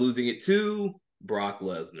ended up losing it to Brock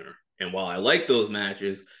Lesnar. And while I like those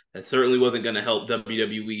matches, that certainly wasn't going to help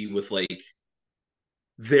WWE with like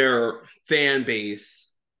their fan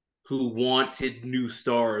base who wanted new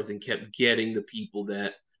stars and kept getting the people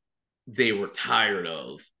that they were tired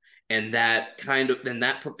of. And that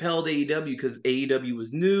propelled AEW because AEW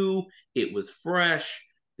was new, it was fresh.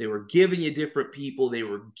 They were giving you different people, they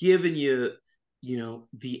were giving you,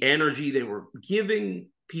 the energy, they were giving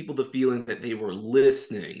people the feeling that they were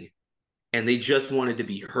listening and they just wanted to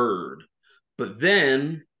be heard. But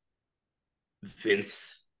then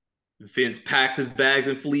Vince packs his bags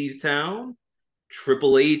and flees town.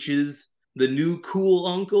 Triple H is the new cool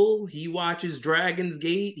uncle. He watches Dragon's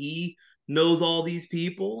Gate. He knows all these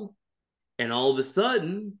people. And all of a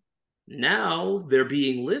sudden, now they're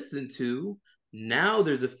being listened to. Now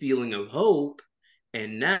there's a feeling of hope.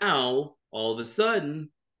 And now, all of a sudden,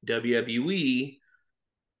 WWE,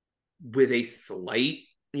 with a slight,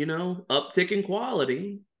 uptick in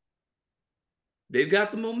quality, they've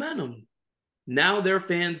got the momentum. Now their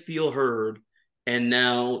fans feel heard. And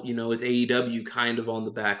now, it's AEW kind of on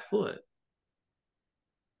the back foot.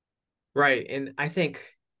 Right. And I think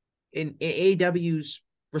in AEW's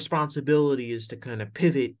responsibility is to kind of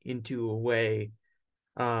pivot into a way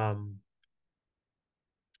that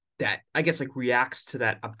I guess like reacts to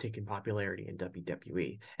that uptick in popularity in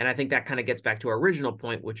WWE. And I think that kind of gets back to our original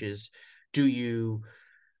point, which is, do you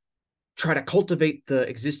try to cultivate the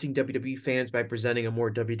existing WWE fans by presenting a more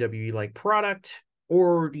WWE-like product,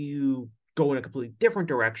 or do you go in a completely different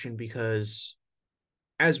direction? Because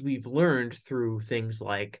as we've learned through things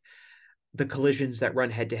like the collisions that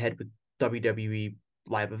run head to head with WWE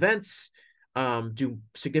live events, do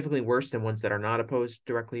significantly worse than ones that are not opposed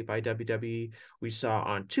directly by WWE. We saw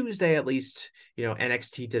on Tuesday, at least,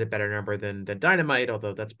 NXT did a better number than Dynamite,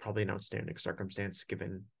 although that's probably an outstanding circumstance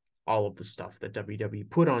given all of the stuff that WWE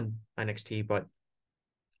put on NXT. But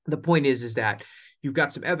the point is that you've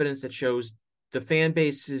got some evidence that shows the fan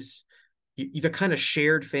base is the kind of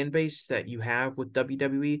shared fan base that you have with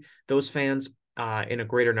WWE. Those fans, in a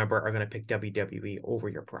greater number, are going to pick WWE over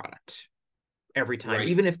your product every time, right.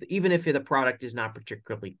 even if the product is not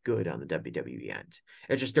particularly good on the WWE end.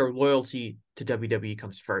 It's just their loyalty to WWE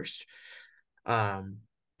comes first. And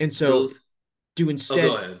so do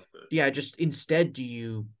instead, do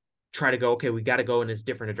you try to go, okay, we got to go in as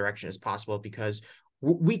different a direction as possible, because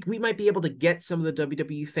we might be able to get some of the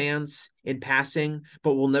WWE fans in passing,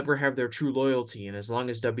 but we'll never have their true loyalty. And as long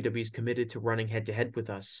as WWE is committed to running head to head with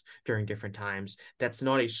us during different times, that's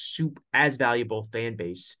not a as valuable fan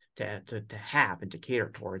base to have and to cater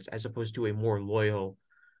towards, as opposed to a more loyal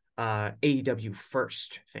AEW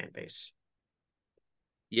first fan base.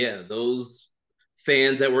 Yeah, those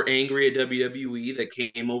fans that were angry at WWE that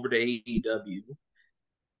came over to AEW.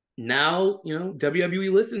 Now,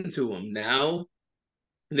 WWE listened to them. Now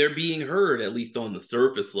they're being heard, at least on the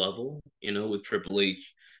surface level, with Triple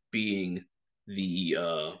H being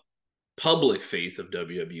the public face of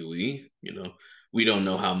WWE. We don't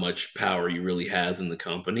know how much power he really has in the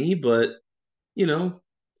company, but,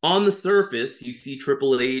 on the surface, you see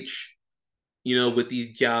Triple H, with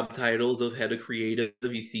these job titles of head of creative.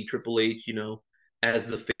 You see Triple H, as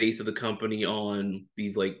the face of the company on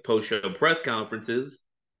these like post show press conferences.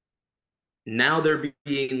 Now they're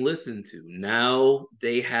being listened to. Now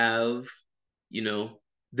they have,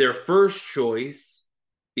 their first choice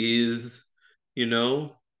is, their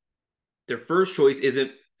first choice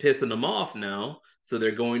isn't pissing them off now. So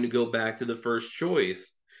they're going to go back to the first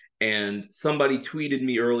choice. And somebody tweeted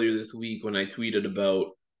me earlier this week when I tweeted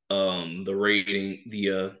about the rating,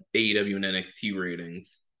 the AEW and NXT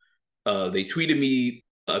ratings. They tweeted me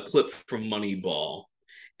a clip from Moneyball,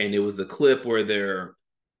 and it was a clip where they're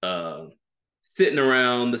sitting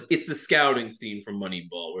around. It's the scouting scene from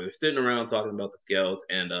Moneyball where they're sitting around talking about the scouts,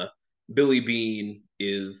 and Billy Bean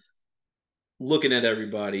is looking at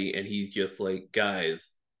everybody, and he's just like,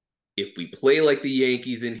 guys, if we play like the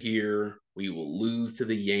Yankees in here, we will lose to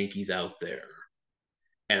the Yankees out there.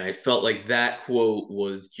 And I felt like that quote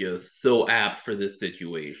was just so apt for this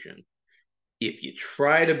situation. If you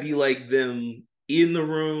try to be like them in the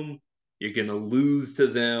room, you're going to lose to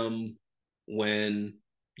them when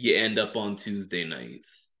you end up on Tuesday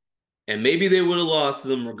nights. And maybe they would have lost to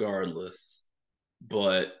them regardless.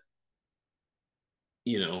 But,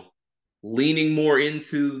 leaning more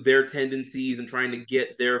into their tendencies and trying to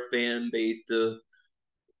get their fan base to,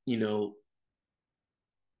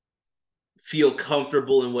 feel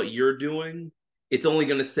comfortable in what you're doing, it's only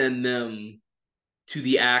going to send them to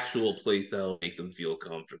the actual place that'll make them feel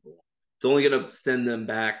comfortable. It's only going to send them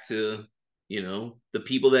back to, the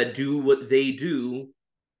people that do what they do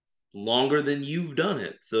longer than you've done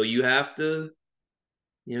it. So you have to,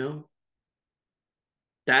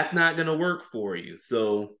 that's not going to work for you.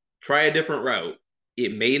 So try a different route.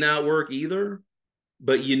 It may not work either,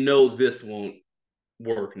 but this won't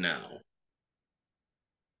work now.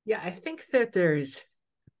 Yeah, I think that there's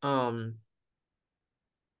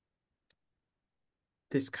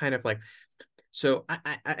this kind of like, so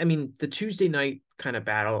I mean the Tuesday night kind of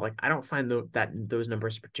battle, like I don't find that those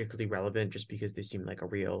numbers particularly relevant, just because they seem like a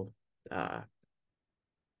real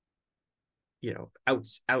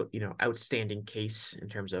outstanding case in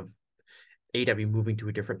terms of AEW moving to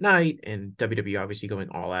a different night and WWE obviously going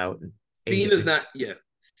all out. And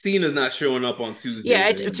Cena's not showing up on Tuesdays.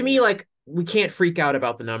 Yeah, to me, like, we can't freak out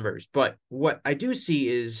about the numbers, but what I do see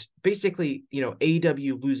is basically,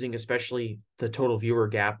 AEW losing, especially the total viewer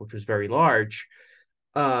gap, which was very large,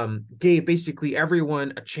 gave basically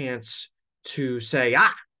everyone a chance to say,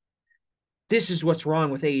 this is what's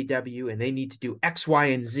wrong with AEW, and they need to do X, Y,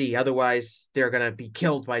 and Z. Otherwise, they're going to be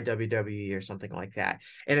killed by WWE or something like that.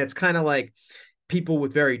 And it's kind of like people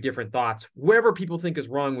with very different thoughts. Whatever people think is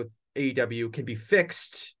wrong with AEW can be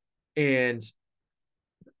fixed, and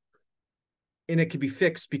it can be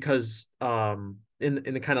fixed because in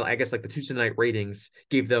the kind of, I guess, like the Tuesday night ratings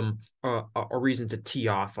gave them a reason to tee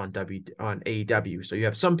off on AEW. So you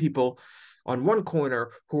have some people on one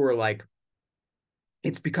corner who are like,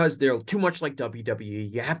 it's because they're too much like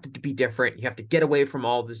WWE. You have to be different. You have to get away from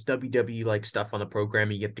all this WWE-like stuff on the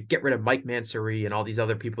programming. You have to get rid of Mike Mansouri and all these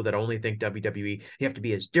other people that only think WWE. You have to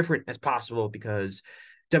be as different as possible because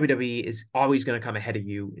WWE is always going to come ahead of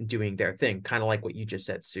you in doing their thing, kind of like what you just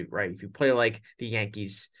said, Sue, right? If you play like the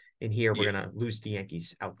Yankees in here, we're going to lose the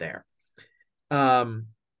Yankees out there. And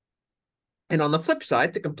on the flip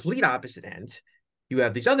side, the complete opposite end, you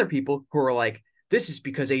have these other people who are like, this is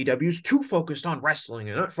because AEW is too focused on wrestling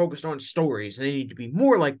and not focused on stories. And they need to be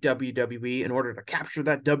more like WWE in order to capture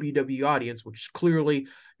that WWE audience, which is clearly,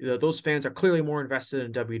 those fans are clearly more invested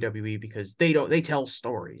in WWE because they tell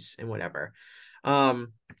stories and whatever. And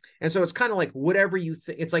so it's kind of like whatever you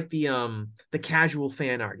think. It's like the casual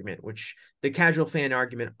fan argument, which the casual fan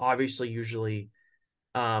argument obviously usually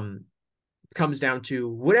comes down to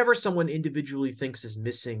whatever someone individually thinks is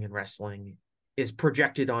missing in wrestling is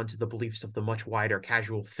projected onto the beliefs of the much wider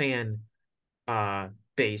casual fan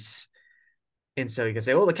base. And so you can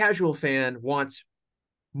say, well, the casual fan wants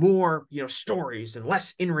more, stories and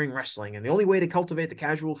less in-ring wrestling. And the only way to cultivate the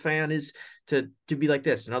casual fan is to be like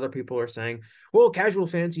this. And other people are saying, well, casual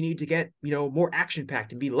fans, you need to get, more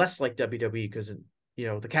action-packed and be less like WWE because,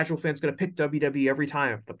 the casual fan's going to pick WWE every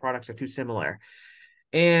time if the products are too similar.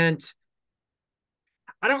 And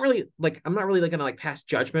I'm not really gonna pass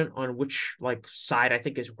judgment on which side I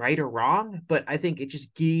think is right or wrong, but I think it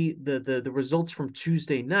just gave the results from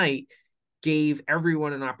Tuesday night gave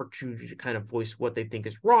everyone an opportunity to kind of voice what they think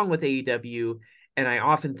is wrong with AEW. And I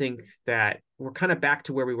often think that we're kind of back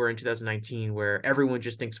to where we were in 2019, where everyone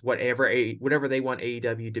just thinks whatever they want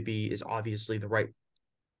AEW to be is obviously the right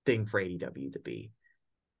thing for AEW to be.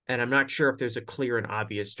 And I'm not sure if there's a clear and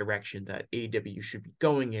obvious direction that AEW should be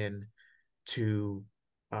going in to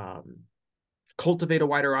cultivate a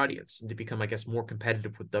wider audience and to become, I guess, more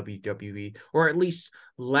competitive with WWE, or at least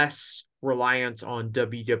less reliant on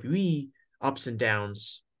WWE ups and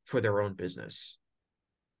downs for their own business.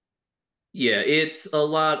 Yeah, it's a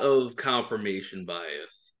lot of confirmation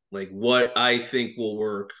bias. Like what I think will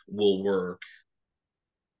work will work.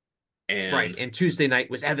 Right. And And Tuesday night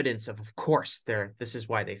was evidence of course, this is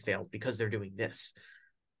why they failed, because they're doing this.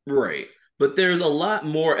 right. But there's a lot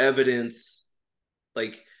more evidence,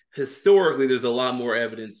 like historically, there's a lot more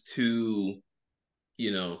evidence to,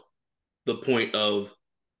 you know, the point of,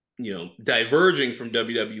 diverging from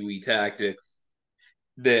WWE tactics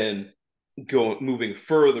than moving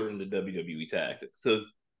further into WWE tactics. So,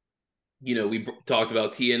 we talked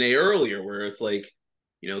about TNA earlier, where it's like,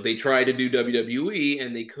 they tried to do WWE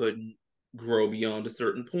and they couldn't grow beyond a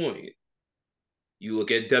certain point. You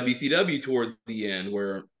look at WCW toward the end,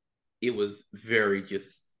 where it was very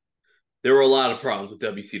just, there were a lot of problems with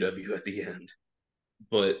WCW at the end.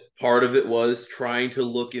 But part of it was trying to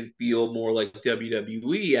look and feel more like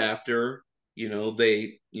WWE after,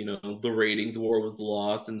 the ratings war was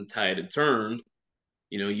lost and the tide had turned.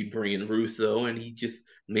 You bring in Russo and he just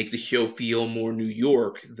makes the show feel more New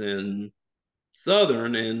York than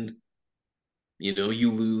Southern, and you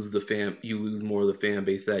lose more of the fan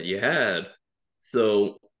base that you had.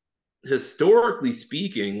 So historically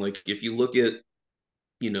speaking, like if you look at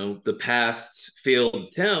the past failed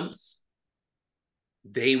attempts,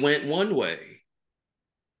 they went one way.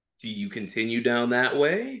 Do you continue down that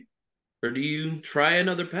way, or do you try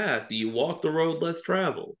another path? Do you walk the road less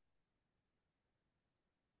traveled?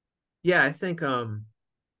 Yeah, I think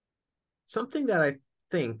something that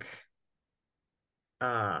think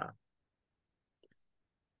uh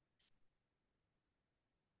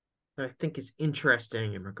I think is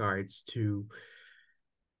interesting in regards to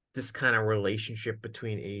this kind of relationship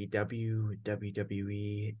between AEW and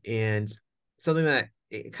WWE, and something that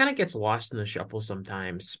it kind of gets lost in the shuffle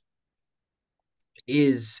sometimes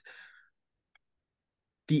is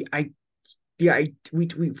the I we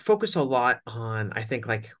focus a lot on, I think,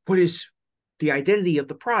 like, what is the identity of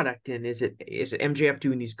the product, and is it MJF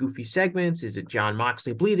doing these goofy segments, is it John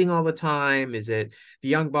Moxley bleeding all the time, is it the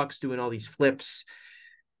Young Bucks doing all these flips?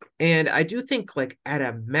 And I do think, like, at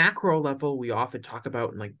a macro level, we often talk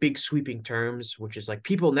about in like big sweeping terms, which is like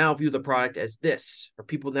people now view the product as this, or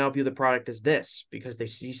people now view the product as this because they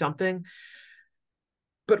see something.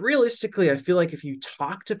 But realistically, I feel like if you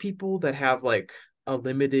talk to people that have like a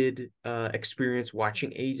limited experience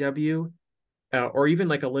watching AEW, or even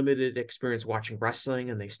like a limited experience watching wrestling,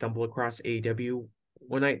 and they stumble across AEW,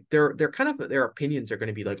 they're kind of, their opinions are going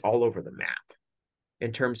to be like all over the map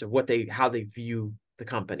in terms of how they view the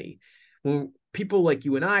company. When people like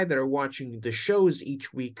you and I that are watching the shows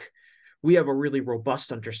each week, we have a really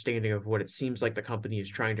robust understanding of what it seems like the company is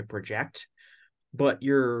trying to project. But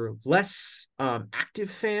your less active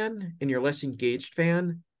fan and your less engaged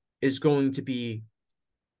fan is going to be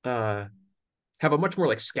have a much more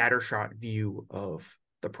like scattershot view of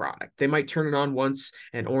the product. They might turn it on once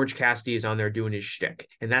and Orange Cassidy is on there doing his shtick,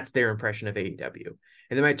 and that's their impression of AEW.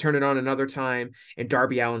 And they might turn it on another time and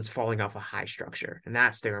Darby Allin's falling off a high structure, and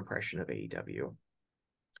that's their impression of AEW.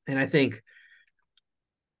 And I think,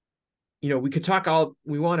 we could talk all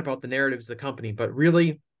we want about the narratives of the company, but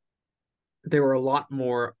really there were a lot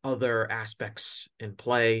more other aspects in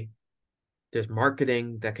play. There's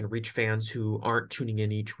marketing that can reach fans who aren't tuning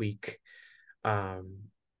in each week.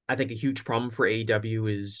 I think a huge problem for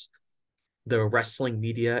AEW is the wrestling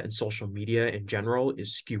media and social media in general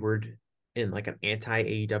is skewered in like an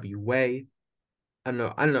anti-AEW way. I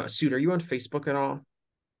don't know. Suit, are you on Facebook at all?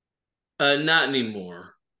 Not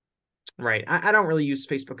anymore. Right. I don't really use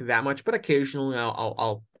Facebook that much, but occasionally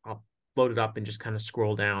I'll load it up and just kind of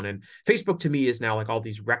scroll down. And Facebook to me is now like all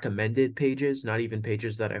these recommended pages, not even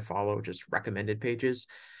pages that I follow, just recommended pages.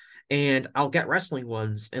 And I'll get wrestling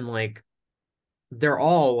ones, and like they're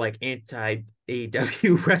all like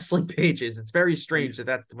AEW wrestling pages. It's very strange that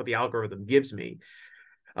that's what the algorithm gives me.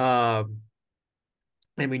 And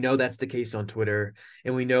we know that's the case on Twitter,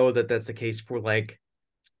 and we know that that's the case for like,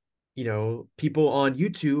 people on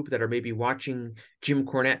YouTube that are maybe watching Jim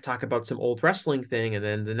Cornette talk about some old wrestling thing, and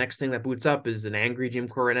then the next thing that boots up is an angry Jim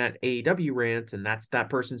Cornette AEW rant, and that's that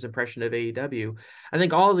person's impression of AEW. I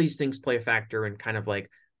think all of these things play a factor in kind of like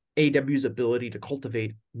AEW's ability to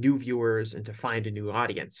cultivate new viewers and to find a new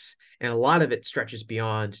audience. And a lot of it stretches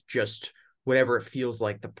beyond just whatever it feels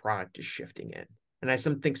like the product is shifting in. And I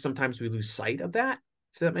think sometimes we lose sight of that,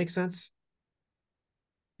 if that makes sense.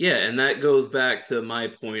 Yeah, and that goes back to my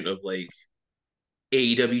point of like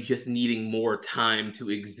AEW just needing more time to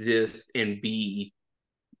exist and be,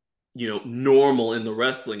 normal in the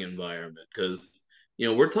wrestling environment. Because,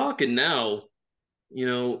 we're talking now,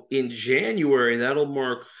 in January, that'll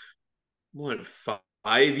mark what, 5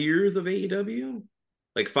 years of AEW?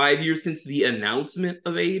 Like 5 years since the announcement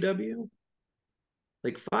of AEW?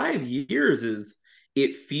 Like 5 years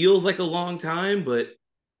it feels like a long time, but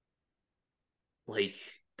like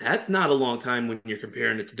that's not a long time when you're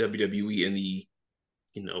comparing it to WWE and the,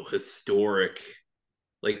 historic,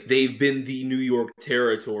 like they've been the New York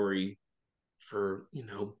territory for,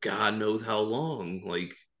 God knows how long,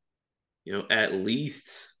 like, at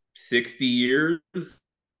least 60 years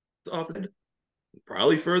off the,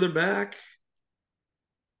 probably further back.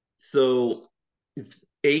 So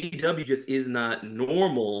AEW just is not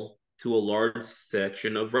normal to a large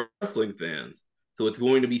section of wrestling fans. So it's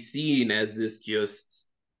going to be seen as this just,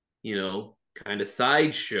 kind of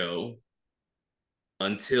sideshow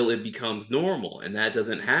until it becomes normal. And that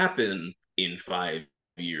doesn't happen in 5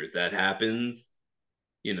 years. That happens,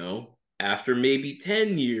 after maybe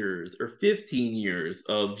 10 years or 15 years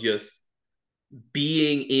of just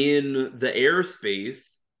being in the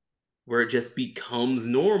airspace where it just becomes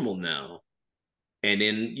normal now. And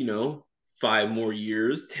in, 5 more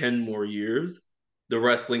years, 10 more years, the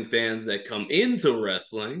wrestling fans that come into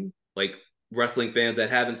wrestling, like wrestling fans that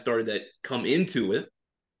haven't started that come into it,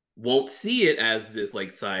 won't see it as this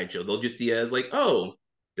like sideshow. They'll just see it as like, oh,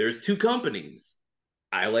 there's two companies.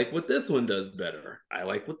 I like what this one does better. I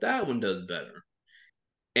like what that one does better.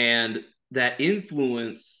 And that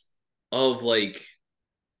influence of like,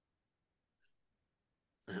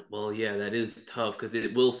 well, yeah, that is tough because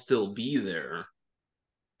it will still be there.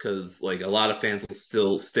 Because like a lot of fans will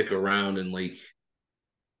still stick around and like,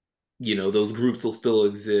 those groups will still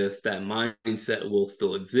exist. That mindset will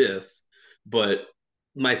still exist. But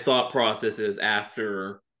my thought process is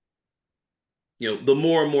after, the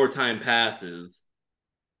more and more time passes,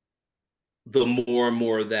 the more and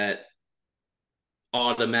more that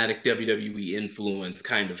automatic WWE influence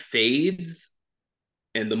kind of fades,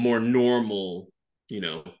 and the more normal,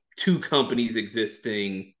 two companies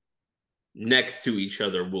existing next to each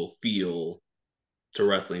other will feel to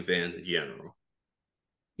wrestling fans in general.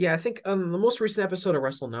 Yeah, I think the most recent episode of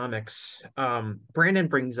WrestleNomics, Brandon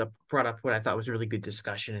brought up what I thought was a really good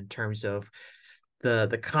discussion in terms of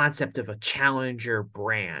the concept of a challenger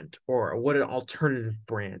brand or what an alternative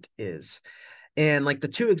brand is. And like the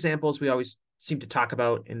two examples we always seem to talk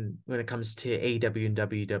about when it comes to AEW and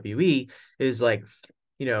WWE is like,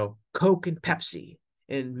 Coke and Pepsi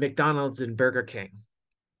and McDonald's and Burger King.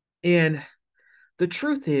 And the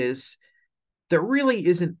truth is there really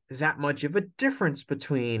isn't that much of a difference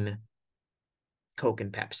between Coke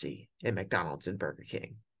and Pepsi and McDonald's and Burger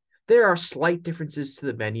King. There are slight differences to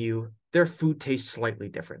the menu. Their food tastes slightly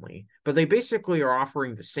differently, but they basically are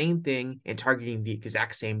offering the same thing and targeting the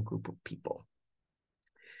exact same group of people.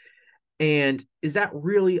 And is that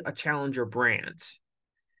really a challenger brand?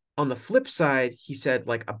 On the flip side, he said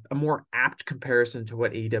like a more apt comparison to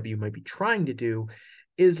what AEW might be trying to do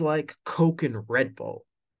is like Coke and Red Bull,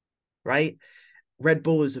 right? Red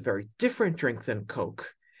Bull is a very different drink than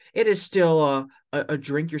Coke. It is still a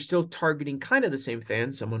drink. You're still targeting kind of the same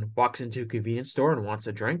fan. Someone walks into a convenience store and wants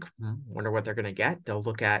a drink. Wonder what they're going to get. They'll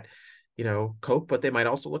look at, Coke, but they might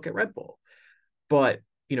also look at Red Bull. But,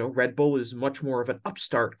 Red Bull is much more of an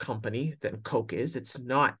upstart company than Coke is. It's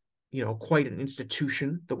not, quite an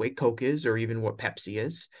institution the way Coke is or even what Pepsi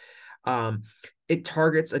is. It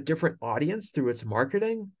targets a different audience through its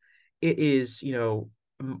marketing. It is,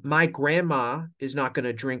 my grandma is not going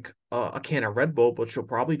to drink a can of Red Bull, but she'll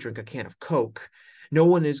probably drink a can of Coke. No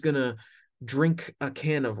one is going to drink a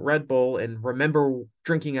can of Red Bull and remember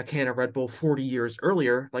drinking a can of Red Bull 40 years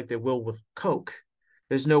earlier, like they will with Coke.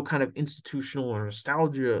 There's no kind of institutional or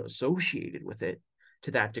nostalgia associated with it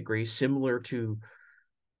to that degree, similar to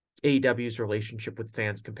AEW's relationship with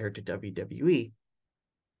fans compared to WWE.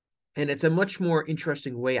 And it's a much more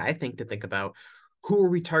interesting way, I think, to think about who are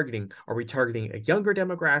we targeting? Are we targeting a younger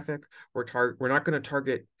demographic? We're not going to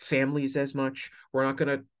target families as much. We're not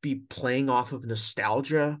going to be playing off of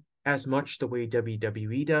nostalgia as much the way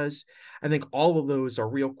WWE does. I think all of those are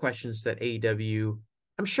real questions that AEW,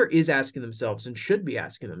 I'm sure, is asking themselves and should be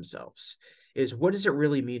asking themselves. Is what does it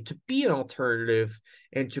really mean to be an alternative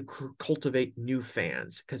and to cultivate new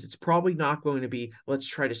fans? Because it's probably not going to be, let's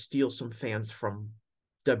try to steal some fans from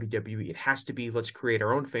WWE. It has to be, let's create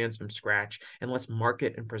our own fans from scratch and let's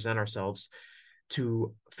market and present ourselves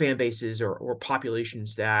to fan bases or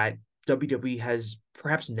populations that WWE has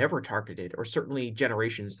perhaps never targeted, or certainly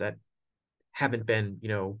generations that haven't been,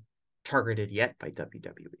 targeted yet by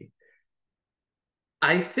WWE.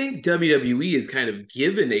 I think WWE has kind of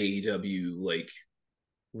given AEW like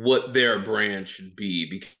what their brand should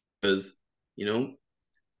be because, you know,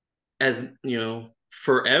 as you know,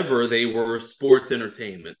 forever they were sports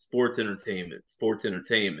entertainment, sports entertainment, sports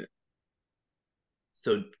entertainment.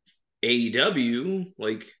 So AEW,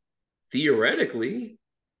 like theoretically,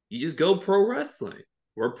 you just go pro wrestling.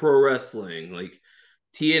 We're pro wrestling. Like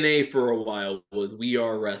TNA for a while was We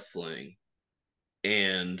Are Wrestling.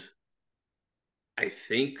 And I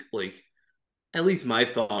think like at least my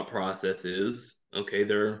thought process is okay,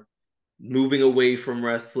 they're moving away from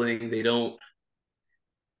wrestling. They don't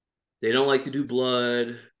like to do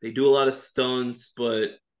blood. They do a lot of stunts, but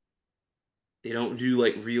they don't do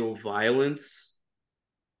like real violence.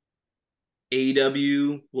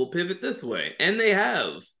 AEW will pivot this way, and they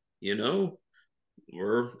have. You know,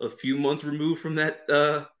 we're a few months removed from that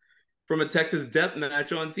from a Texas death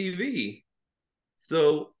match on TV.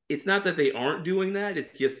 So it's not that they aren't doing that.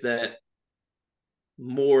 It's just that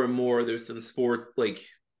more and more there's some sports like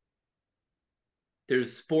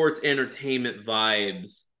there's sports entertainment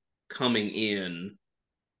vibes coming in,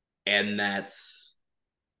 and that's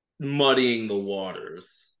muddying the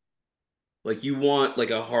waters. Like you want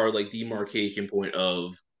like a hard like demarcation point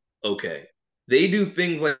of okay, they do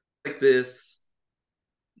things like this.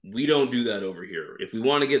 We don't do that over here. If we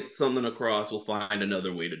want to get something across, we'll find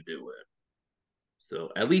another way to do it. So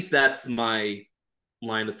at least that's my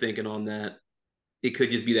line of thinking on that. It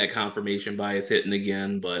could just be that confirmation bias hitting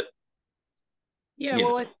again, but Yeah,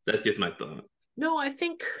 well, that's just my thought. No, I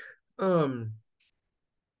think I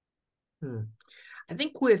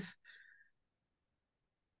think with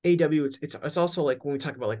AEW, it's also like when we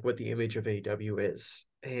talk about like what the image of AEW is,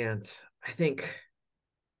 and I think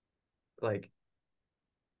like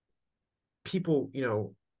people,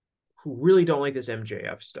 who really don't like this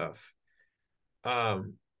MJF stuff,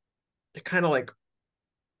 it kind of like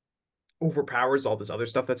overpowers all this other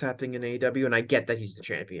stuff that's happening in AEW. And I get that he's the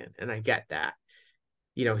champion, and I get that,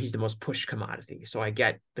 he's the most pushed commodity. So I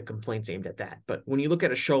get the complaints aimed at that. But when you look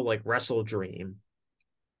at a show like Wrestle Dream,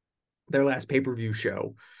 their last pay-per-view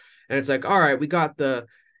show, and it's like, all right, we got the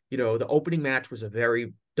opening match was a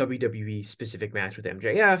very WWE specific match with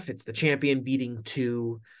MJF. It's the champion beating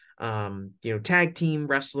two tag team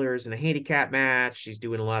wrestlers in a handicap match. He's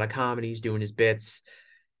doing a lot of comedy, he's doing his bits,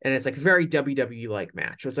 and it's like a very WWE-like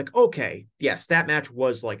match. So it's like, okay, yes, that match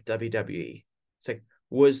was like WWE. It's like,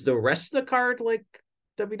 was the rest of the card like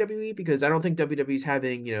WWE? Because I don't think WWE's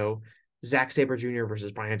having, Zack Sabre Jr.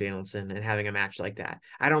 versus Bryan Danielson and having a match like that.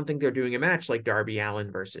 I don't think they're doing a match like Darby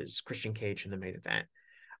Allin versus Christian Cage in the main event.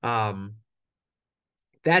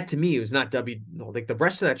 That to me was not like the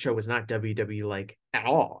rest of that show was not WWE like at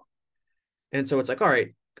all. And so it's like, all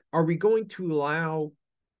right, are we going to allow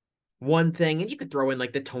one thing, and you could throw in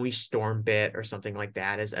like the Tony Storm bit or something like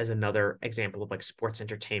that as another example of like sports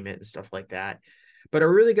entertainment and stuff like that. But are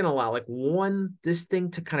we really going to allow like this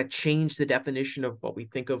thing to kind of change the definition of what we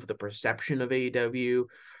think of the perception of AEW?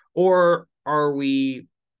 Or are we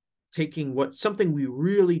taking something we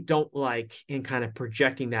really don't like and kind of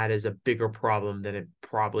projecting that as a bigger problem than it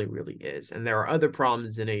probably really is? And there are other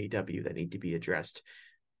problems in AEW that need to be addressed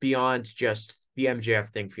beyond just the MJF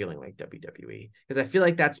thing feeling like WWE. Because I feel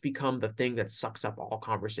like that's become the thing that sucks up all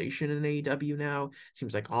conversation in AEW now.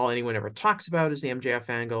 Seems like all anyone ever talks about is the MJF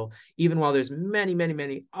angle, even while there's many, many,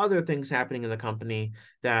 many other things happening in the company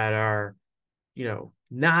that are,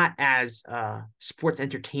 not as sports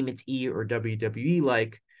entertainment-y or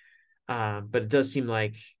WWE-like. But it does seem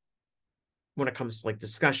like when it comes to like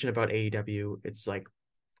discussion about AEW, it's like,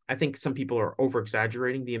 I think some people are over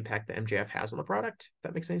exaggerating the impact that MJF has on the product. If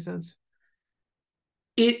that makes any sense.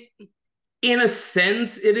 It, in a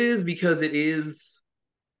sense, it is because it is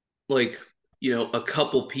like, a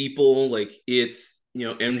couple people. Like it's,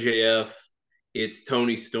 MJF, it's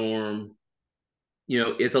Tony Storm.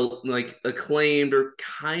 It's like acclaimed or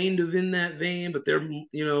kind of in that vein, but they're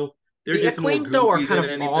The just more acclaimed though are goofy kind than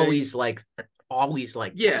of anything. always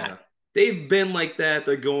like Yeah. that. they've been like that.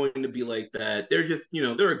 They're going to be like that. They're just,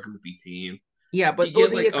 they're a goofy team. Yeah, You but get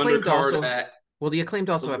the like acclaimed undercard also at. the acclaimed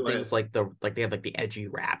Oh, also have go ahead. things like they have like the edgy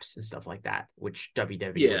raps and stuff like that, which WWE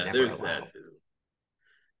would Yeah, never there's that allow.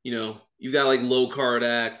 too. You've got like low card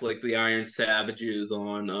acts like the Iron Savages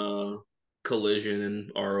on Collision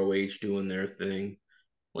and ROH doing their thing.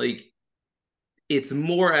 Like it's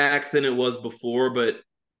more acts than it was before, but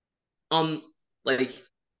um like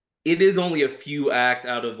it is only a few acts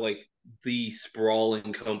out of like the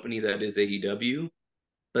sprawling company that is AEW.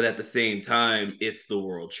 But at the same time, it's the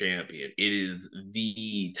world champion. It is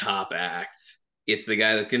the top act. It's the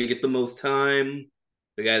guy that's going to get the most time,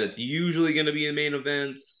 the guy that's usually going to be in main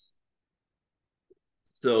events.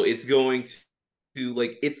 So it's going to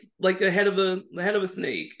like it's like the head of a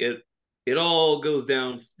snake. It all goes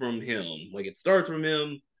down from him. Like it starts from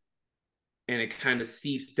him and it kind of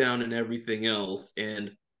seeps down in everything else.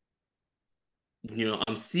 And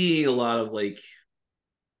I'm seeing a lot of like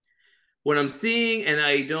what I'm seeing, and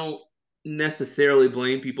I don't necessarily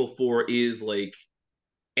blame people for is like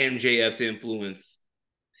MJF's influence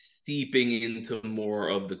seeping into more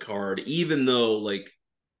of the card, even though like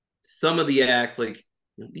some of the acts, like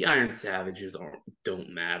the Iron Savages,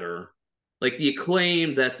 don't matter. Like the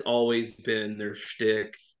Acclaim, that's always been their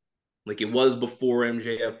shtick. Like it was before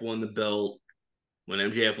MJF won the belt. When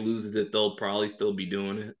MJF loses it, they'll probably still be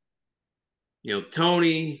doing it.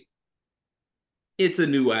 Tony, it's a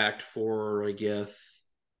new act for her, I guess.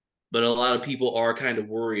 But a lot of people are kind of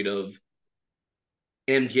worried of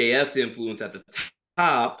MJF's influence at the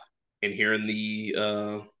top and hearing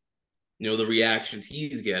the reactions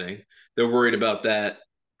he's getting. They're worried about that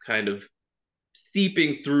kind of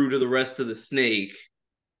seeping through to the rest of the snake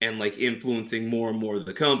and like influencing more and more of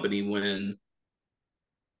the company when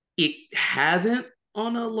it hasn't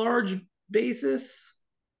on a large basis.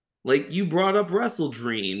 Like you brought up Wrestle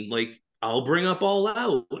Dream, like I'll bring up All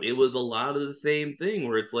Out. It was a lot of the same thing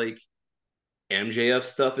where it's like MJF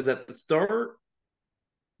stuff is at the start.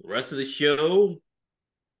 The rest of the show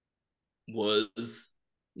was,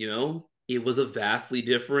 it was a vastly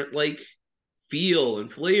different like feel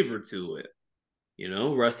and flavor to it.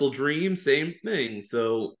 Wrestle Dream, same thing.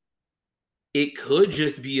 So it could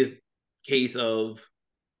just be a case of,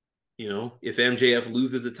 if MJF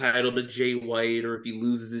loses the title to Jay White or if he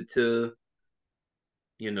loses it to,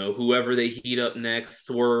 whoever they heat up next,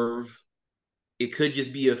 Swerve, it could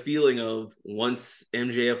just be a feeling of once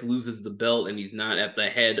MJF loses the belt and he's not at the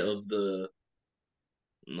head of the,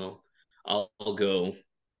 no, I'll go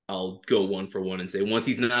one for one and say once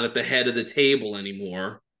he's not at the head of the table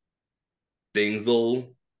anymore, things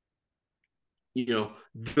will,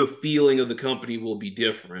 the feeling of the company will be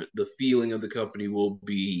different. The feeling of the company will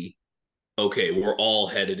be okay, we're all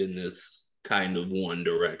headed in this kind of one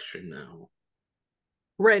direction now.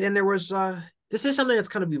 Right, and there was this is something that's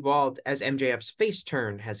kind of evolved as MJF's face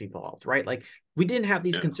turn has evolved, right? Like we didn't have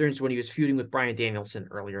these Yeah. concerns when he was feuding with Bryan Danielson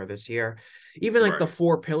earlier this year. Even like the Right.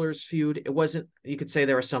 Four Pillars feud, it wasn't, you could say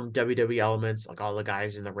there were some WWE elements, like all the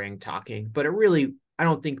guys in the ring talking, but it really, I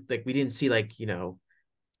don't think like we didn't see like,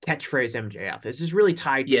 catchphrase MJF. This is really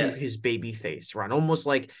tied to Yeah. his baby face run, almost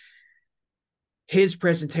like his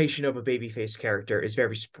presentation of a babyface character is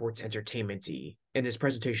very sports entertainment-y, and his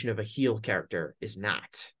presentation of a heel character is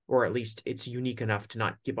not, or at least it's unique enough to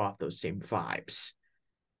not give off those same vibes.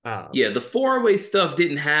 Yeah, the four-way stuff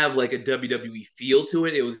didn't have like a WWE feel to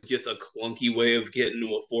it. It was just a clunky way of getting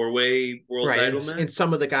to a four-way world Right, title and match.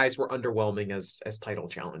 some of the guys were underwhelming as title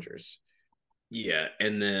challengers. Yeah,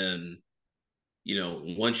 and then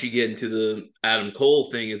once you get into the Adam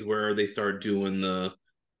Cole thing is where they start doing the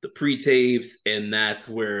pre-tapes, and that's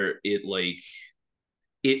where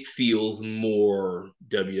it feels more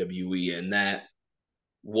WWE, and that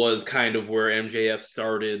was kind of where MJF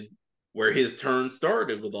started, where his turn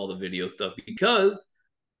started with all the video stuff. Because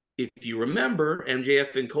if you remember,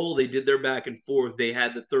 MJF and Cole, they did their back and forth. They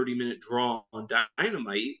had the 30-minute draw on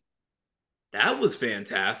Dynamite. That was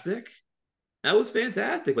fantastic. That was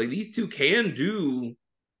fantastic. Like these two can do,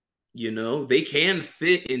 they can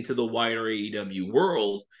fit into the wider AEW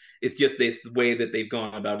world. It's just this way that they've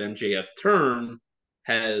gone about MJF's turn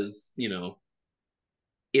has,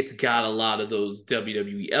 it's got a lot of those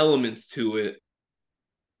WWE elements to it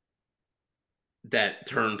that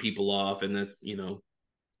turn people off. And that's,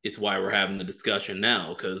 it's why we're having the discussion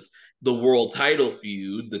now because the world title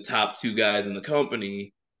feud, the top two guys in the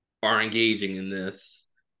company are engaging in this.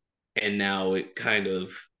 And now it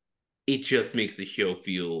just makes the show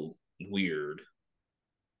feel weird.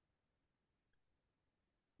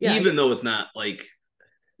 Yeah, Even though it's not like,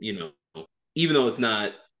 you know, even though it's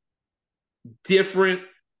not different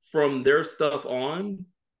from their stuff on,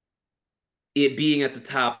 it being at the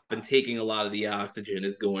top and taking a lot of the oxygen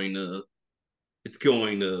is going to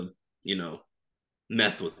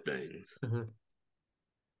mess with things. Mm-hmm.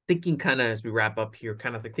 Thinking kind of as we wrap up here,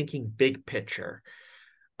 kind of like thinking big picture.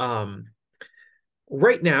 Um,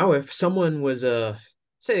 right now, if someone was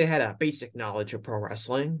say they had a basic knowledge of pro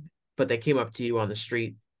wrestling, but they came up to you on the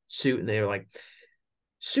street, Suit, and they were like,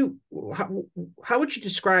 Suit, how would you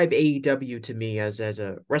describe AEW to me as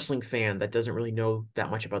a wrestling fan that doesn't really know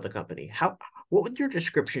that much about the company? What would your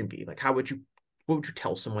description be? Like, what would you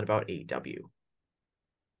tell someone about AEW?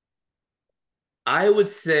 I would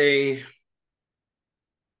say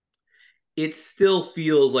it still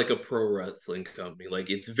feels like a pro wrestling company. Like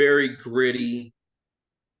it's very gritty.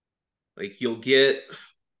 Like you'll get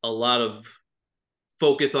a lot of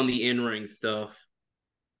focus on the in-ring stuff,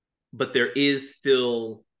 but there is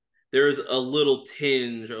a little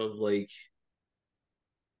tinge of like,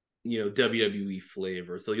 WWE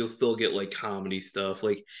flavor. So you'll still get like comedy stuff.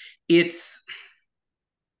 Like it's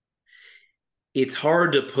it's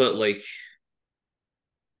hard to put like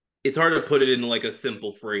it's hard to put it in like a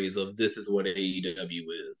simple phrase of this is what AEW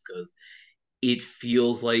is, because it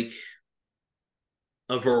feels like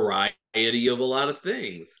a variety of a lot of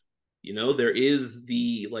things. There is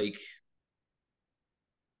the like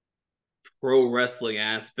pro wrestling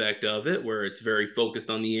aspect of it where it's very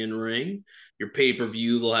focused on the in ring. Your pay per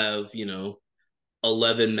views will have,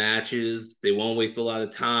 11 matches. They won't waste a lot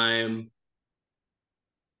of time.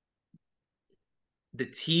 The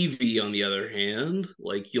TV, on the other hand,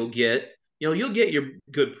 like you'll get your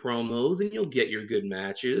good promos and you'll get your good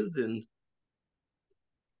matches. And,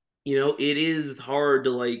 it is hard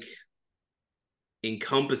to like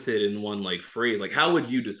encompass it in one like phrase. Like, how would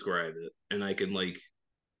you describe it? And I can like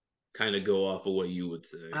kind of go off of what you would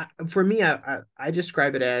say. For me, I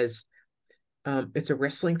describe it as it's a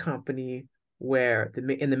wrestling company where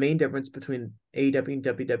the main difference between AEW and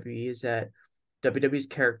WWE is that WWE's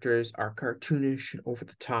characters are cartoonish and over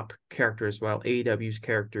the top characters, while AEW's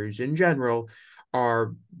characters in general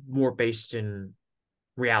are more based in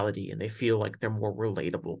reality and they feel like they're more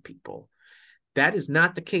relatable people. That is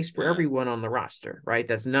not the case for everyone Yes. on the roster, right?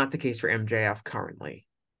 That's not the case for MJF currently.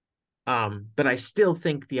 But I still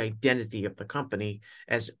think the identity of the company,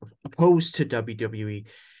 as opposed to WWE,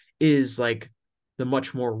 is like the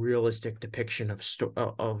much more realistic depiction of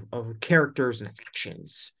characters and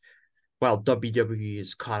actions, while WWE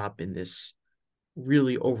is caught up in this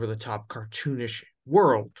really over the top cartoonish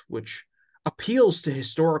world, which appeals to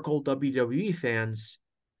historical WWE fans,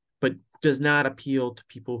 but does not appeal to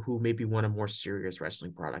people who maybe want a more serious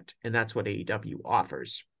wrestling product. And that's what AEW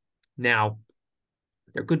offers. Now,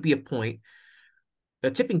 there could be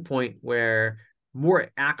a tipping point where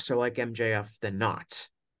more acts are like MJF than not.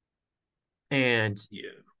 And Yeah.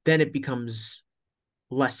 then it becomes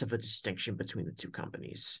less of a distinction between the two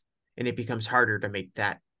companies. And it becomes harder to make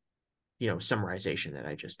that, summarization that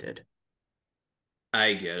I just did.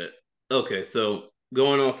 I get it. Okay, so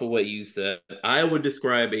going off of what you said, I would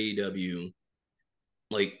describe AEW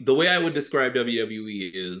like the way I would describe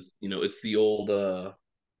WWE is, it's the old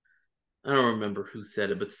I don't remember who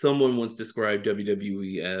said it, but someone once described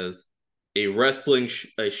WWE as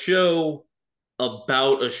a show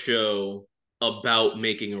about a show about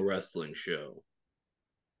making a wrestling show.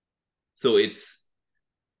 So it's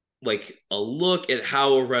like a look at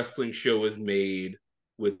how a wrestling show is made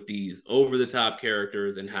with these over the top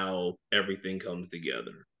characters and how everything comes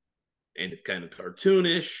together. And it's kind of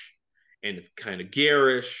cartoonish and it's kind of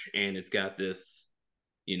garish and it's got this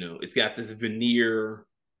veneer.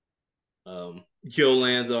 Joe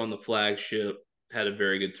Lanza on the flagship had a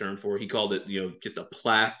very good term for it. He called it, just a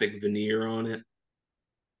plastic veneer on it.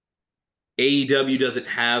 AEW doesn't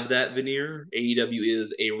have that veneer. AEW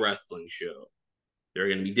is a wrestling show. There are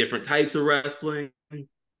going to be different types of wrestling. Going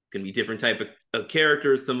to be different type of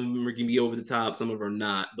characters. Some of them are going to be over the top. Some of them are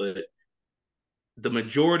not. But the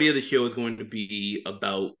majority of the show is going to be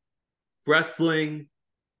about wrestling,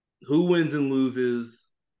 who wins and loses,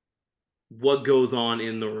 what goes on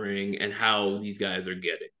in the ring, and how these guys are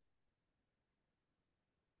getting.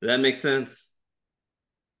 Does that make sense?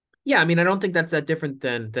 Yeah, I mean, I don't think that's that different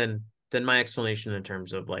than my explanation in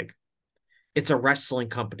terms of like it's a wrestling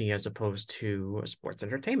company as opposed to a sports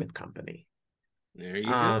entertainment company. There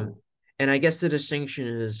you Um, go. and I guess the distinction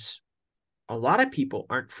is a lot of people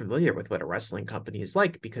aren't familiar with what a wrestling company is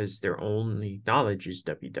like because their only knowledge is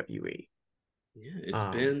WWE. Yeah, it's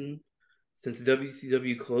Um, been since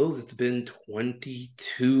WCW closed, it's been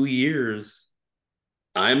 22 years.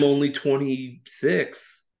 I'm only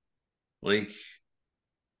 26. Like,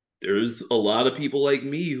 there's a lot of people like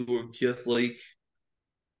me who are just like,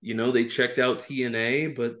 they checked out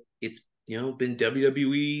TNA, but it's, been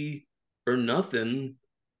WWE or nothing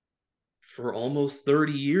for almost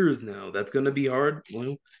 30 years now. That's going to be hard.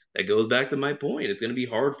 Well, that goes back to my point. It's going to be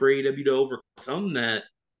hard for AEW to overcome that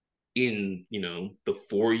in, the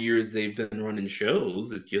 4 years they've been running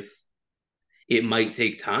shows. It might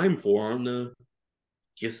take time for them to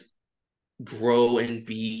just grow and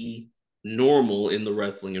be normal in the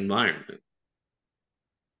wrestling environment.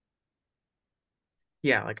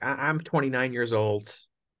 Yeah, like I'm 29 years old.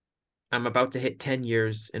 I'm about to hit 10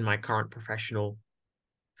 years in my current professional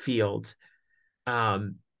field.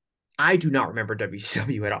 I do not remember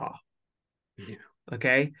WCW at all. Yeah.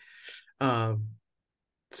 Okay. Um,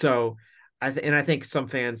 so I think some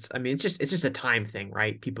fans, I mean, it's just a time thing,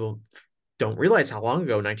 right? People don't realize how long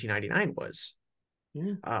ago 1999 was.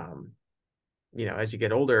 Yeah. As you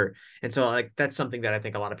get older. And so like that's something that I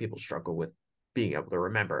think a lot of people struggle with being able to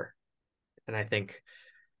remember. And I think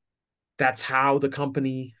that's how the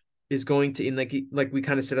company is going to, in like we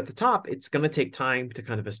kind of said at the top, it's going to take time to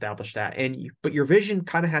kind of establish that. But your vision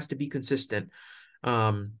kind of has to be consistent.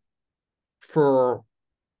 For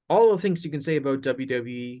all the things you can say about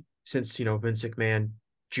WWE since Vince McMahon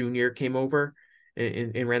Jr. came over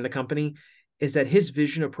and ran the company, is that his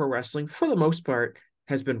vision of pro wrestling, for the most part,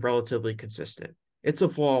 has been relatively consistent. It's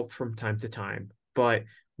evolved from time to time, but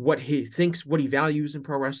what he thinks, what he values in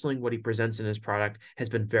pro wrestling, what he presents in his product has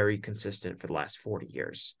been very consistent for the last 40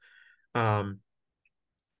 years. In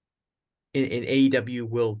AEW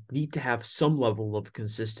will need to have some level of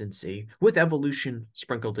consistency with evolution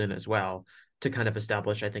sprinkled in as well to kind of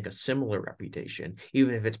establish, I think, a similar reputation,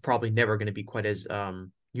 even if it's probably never going to be quite as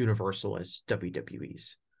universal as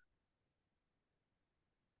WWE's.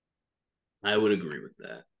 I would agree with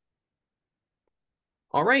that.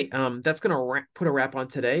 All right, that's going to put a wrap on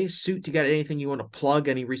today. Suit, you got anything you want to plug?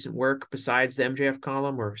 Any recent work besides the MJF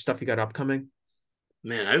column or stuff you got upcoming?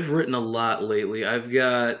 Man, I've written a lot lately. I've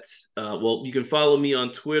got, you can follow me on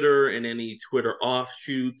Twitter and any Twitter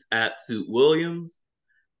offshoots at Suit Williams.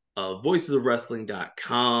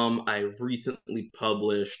 Voicesofwrestling.com. I recently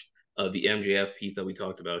published the MJF piece that we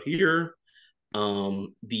talked about here.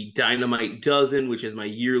 The Dynamite Dozen, which is my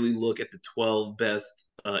yearly look at the 12 best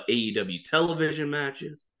AEW television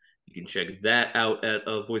matches. You can check that out at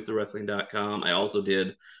voicesofwrestling.com. I also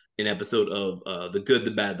did an episode of The Good,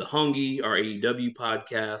 the Bad, the Hungry, our AEW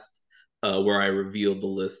podcast, where I revealed the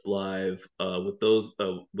list live with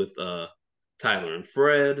Tyler and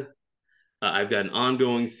Fred. I've got an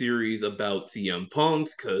ongoing series about CM Punk,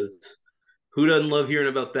 because who doesn't love hearing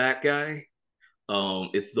about that guy?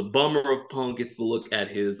 It's the bummer of Punk. It's the look at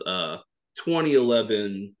his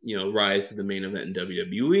 2011, rise to the main event in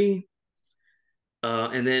WWE.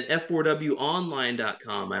 And then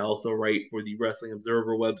F4WOnline.com. I also write for the Wrestling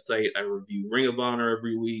Observer website. I review Ring of Honor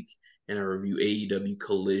every week, and I review AEW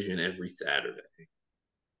Collision every Saturday.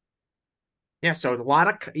 Yeah, so a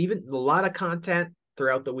lot of content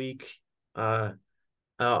throughout the week. It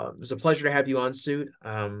was a pleasure to have you on, Suit.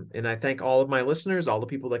 And I thank all of my listeners, all the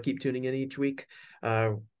people that keep tuning in each week.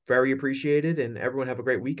 Very appreciated, and everyone have a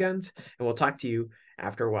great weekend, and we'll talk to you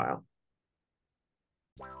after a while.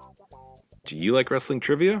 Do you like wrestling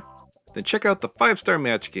trivia? Then check out the 5-Star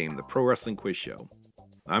Match Game, the Pro Wrestling Quiz Show.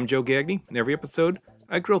 I'm Joe Gagney, and every episode,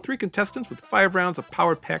 I grill 3 contestants with 5 rounds of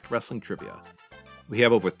power-packed wrestling trivia. We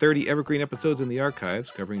have over 30 evergreen episodes in the archives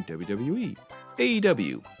covering WWE,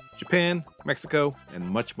 AEW, Japan, Mexico, and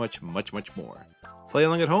much, much, much, much more. Play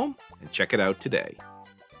along at home and check it out today.